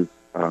cases,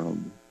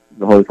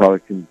 the Holy Father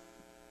can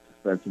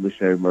dispense a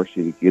missionary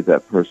mercy to give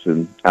that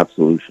person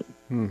absolution.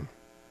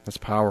 That's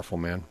powerful,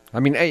 man. I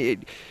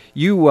mean,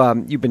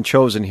 you've been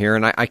chosen here,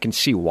 and I can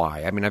see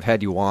why. I mean, I've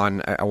had you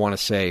on, I want to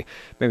say,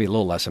 maybe a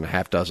little less than a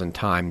half dozen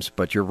times,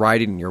 but your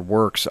writing and your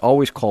works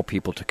always call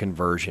people to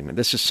conversion. And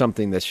this is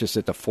something that's just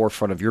at the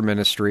forefront of your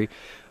ministry.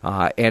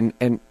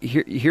 And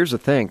here's the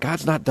thing.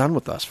 God's not done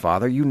with us,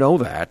 Father. You know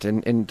that.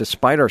 And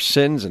despite our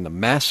sins and the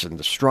mess and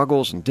the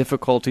struggles and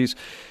difficulties,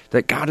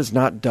 that God is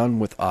not done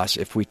with us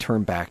if we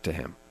turn back to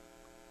Him.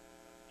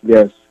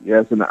 Yes,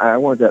 and I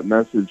want that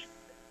message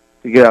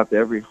to get out to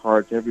every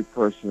heart, to every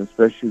person,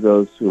 especially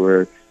those who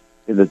are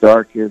in the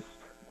darkest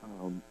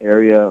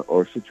area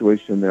or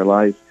situation in their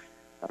life.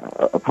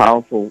 A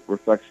powerful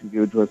reflection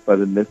given to us by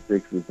the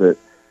mystics is that,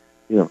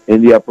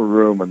 in the upper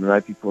room on the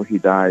night before he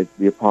died,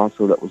 the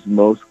apostle that was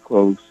most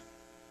close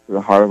to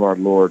the heart of our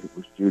Lord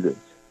was Judas.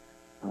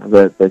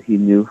 That he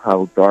knew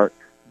how dark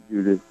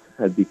Judas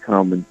had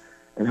become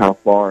and how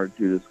far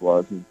Judas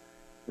was. And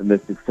the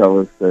mystics tell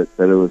us that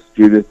it was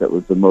Judas that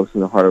was the most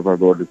in the heart of our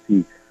Lord, as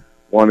he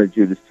wanted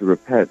Judas to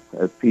repent,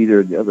 as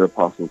Peter and the other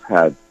apostles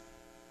had.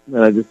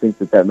 And I just think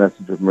that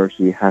message of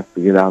mercy has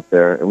to get out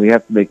there, and we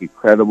have to make it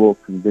credible,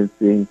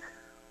 convincing,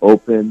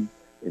 open,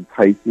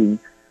 enticing,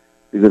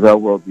 because our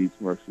world needs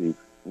mercy.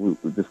 We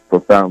just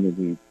profoundly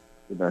need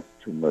the message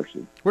of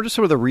mercy. What are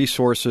some of the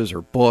resources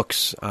or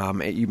books,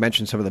 you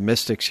mentioned some of the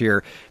mystics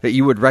here, that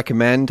you would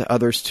recommend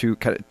others to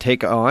kind of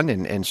take on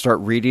and start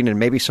reading, and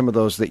maybe some of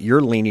those that you're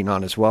leaning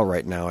on as well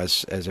right now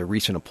as a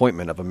recent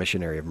appointment of a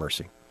missionary of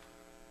mercy?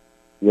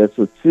 Yeah,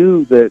 so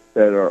two that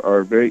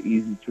are very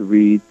easy to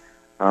read.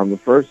 The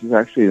first is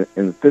actually an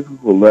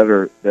encyclical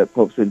letter that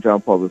Pope St.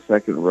 John Paul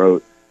II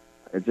wrote,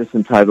 just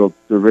entitled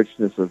The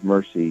Richness of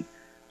Mercy.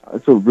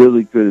 It's a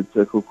really good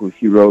encyclical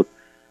he wrote.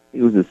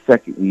 It was his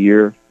second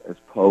year as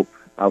Pope,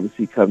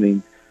 obviously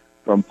coming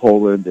from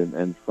Poland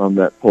and from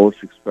that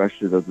Polish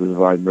expression of the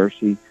Divine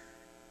Mercy.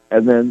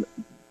 And then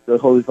the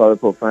Holy Father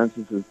Pope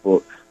Francis's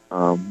book,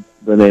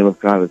 The Name of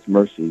God is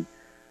Mercy.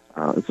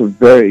 It's a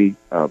very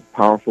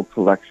powerful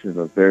collection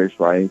of various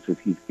writings that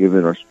he's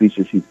given or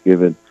speeches he's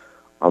given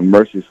on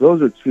mercy. So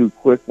those are two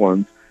quick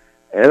ones.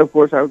 And, of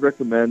course, I would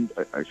recommend,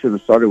 I should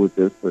have started with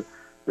this, but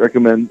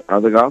recommend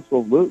the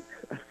Gospel of Luke.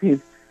 I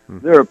mean,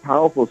 there are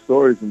powerful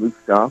stories in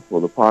Luke's Gospel,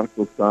 the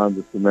prodigal son,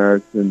 the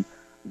Samaritan,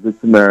 the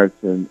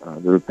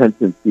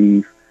repentant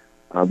thief.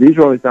 These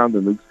are only found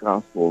in Luke's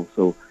Gospel.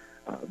 So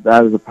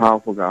that is a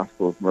powerful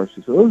gospel of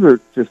mercy. So those are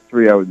just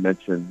three I would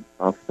mention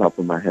off the top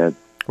of my head.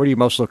 What are you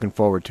most looking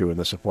forward to in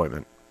this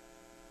appointment?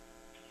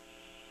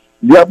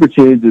 The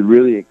opportunity to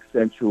really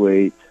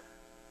accentuate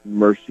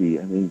mercy.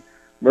 I mean,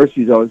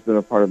 mercy has always been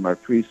a part of my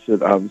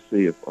priesthood,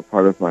 obviously a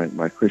part of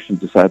my Christian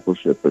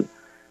discipleship, but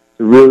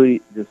to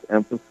really just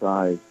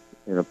emphasize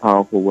in a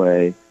powerful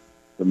way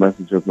the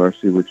message of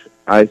mercy, which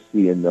I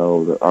see and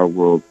know that our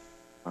world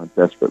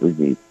desperately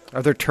needs.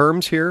 Are there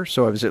terms here?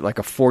 So is it like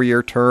a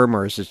 4-year term,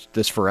 or is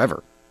this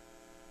forever?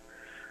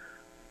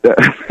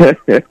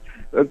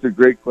 That's a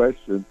great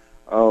question.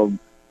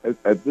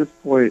 At this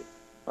point,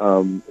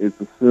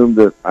 it's assumed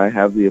that I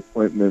have the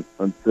appointment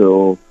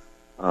until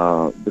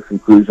the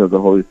conclusion of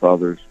the Holy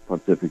Father's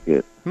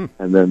pontificate,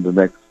 and then the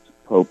next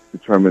pope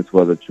determines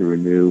whether to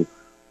renew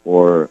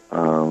or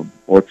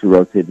to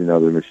rotate in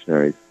other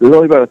missionaries. There's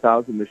only about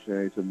 1,000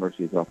 missionaries of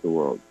mercy across the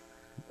world,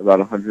 about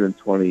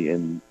 120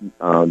 in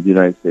the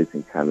United States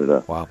and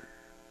Canada. Wow!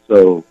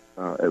 So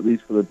at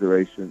least for the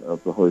duration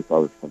of the Holy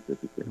Father's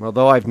pontificate. Well,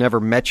 though I've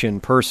never met you in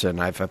person,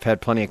 I've had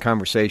plenty of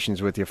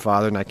conversations with your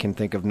father, and I can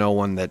think of no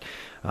one that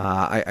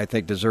I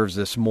think deserves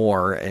this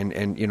more.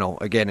 And you know,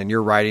 again, in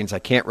your writings, I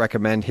can't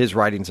recommend his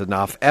writings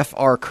enough.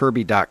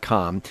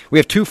 frkirby.com. We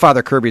have 2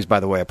 Father Kirbys, by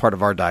the way, a part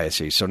of our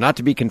diocese, so not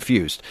to be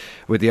confused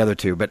with the other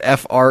 2, but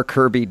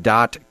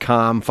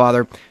frkirby.com.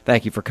 Father,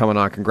 thank you for coming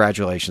on.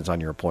 Congratulations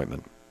on your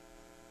appointment.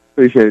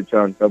 Appreciate it,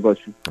 John. God bless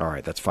you. All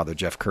right, that's Father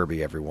Jeff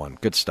Kirby, everyone.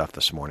 Good stuff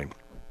this morning.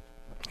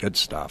 Good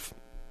stuff.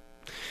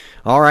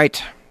 All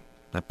right.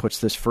 That puts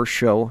this first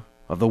show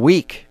of the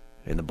week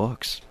in the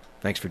books.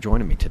 Thanks for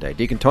joining me today.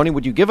 Deacon Tony,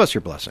 would you give us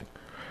your blessing?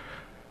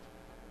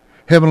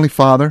 Heavenly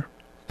Father,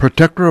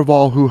 protector of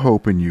all who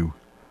hope in you,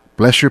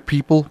 bless your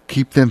people,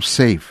 keep them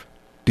safe,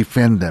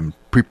 defend them,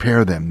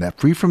 prepare them, that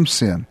free from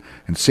sin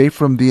and safe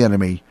from the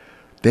enemy,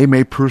 they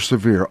may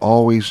persevere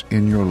always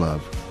in your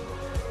love.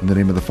 In the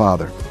name of the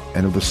Father,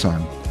 and of the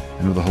Son,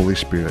 and of the Holy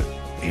Spirit.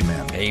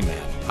 Amen.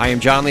 Amen. I am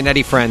Jon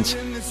Leonetti, friends.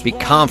 Be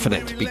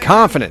confident in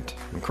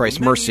Christ's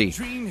mercy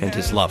and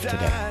his love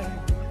today.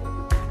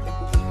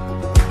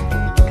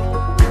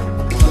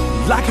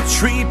 Like a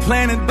tree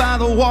planted by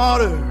the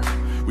water,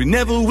 we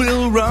never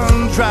will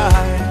run dry.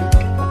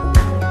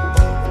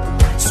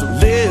 So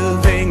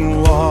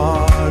living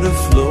water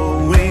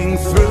flowing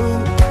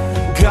through,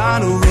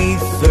 God, we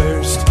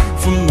thirst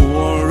for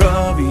more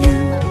of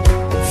you.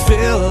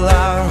 Fill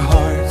our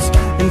hearts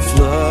and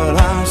flood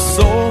our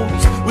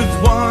souls with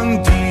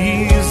one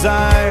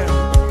desire,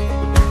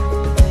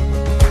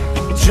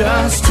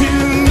 just to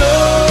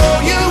know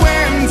you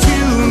and to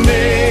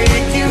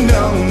make you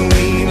known.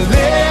 We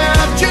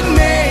lift your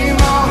name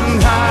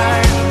on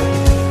high.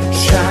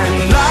 Shine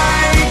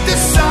like the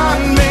sun,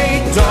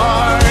 make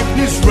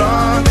darkness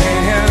run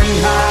and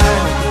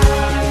hide.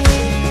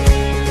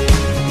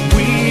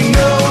 We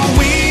know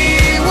we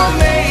were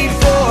made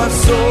for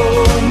so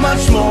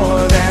much more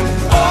than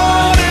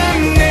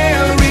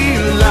ordinary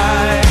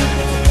life.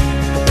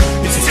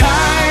 It's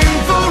time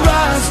for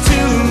us to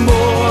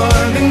more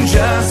than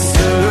just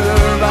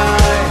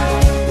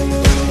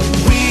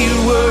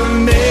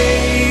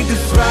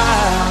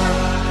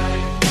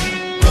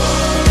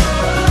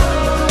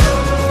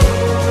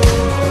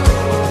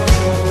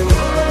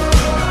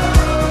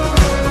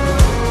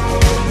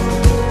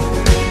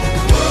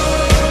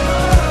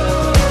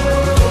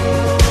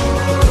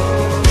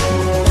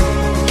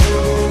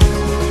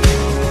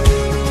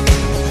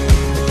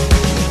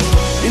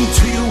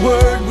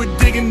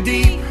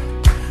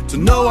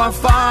know our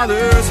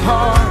Father's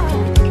heart.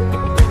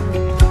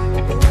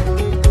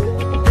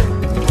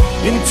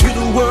 Into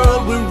the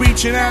world we're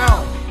reaching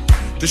out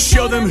to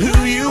show them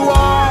who you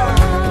are.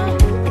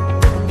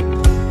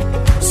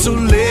 So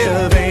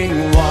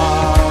living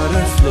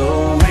water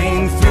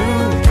flowing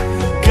through,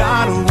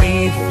 God,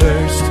 we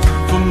thirst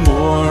for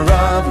more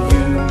of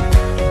you.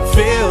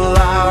 Fill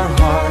our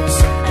hearts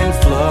and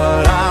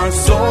flood our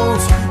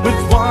souls with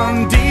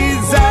one desire.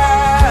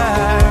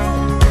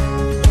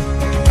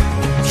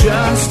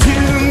 Just to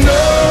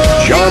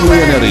know. Jon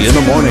Leonetti in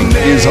the Morning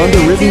is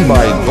underwritten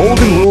by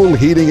Golden Rule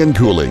Heating and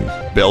Cooling,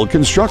 Bell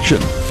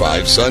Construction,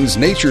 Five Sons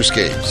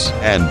Naturescapes,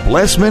 and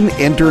Blessman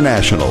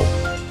International.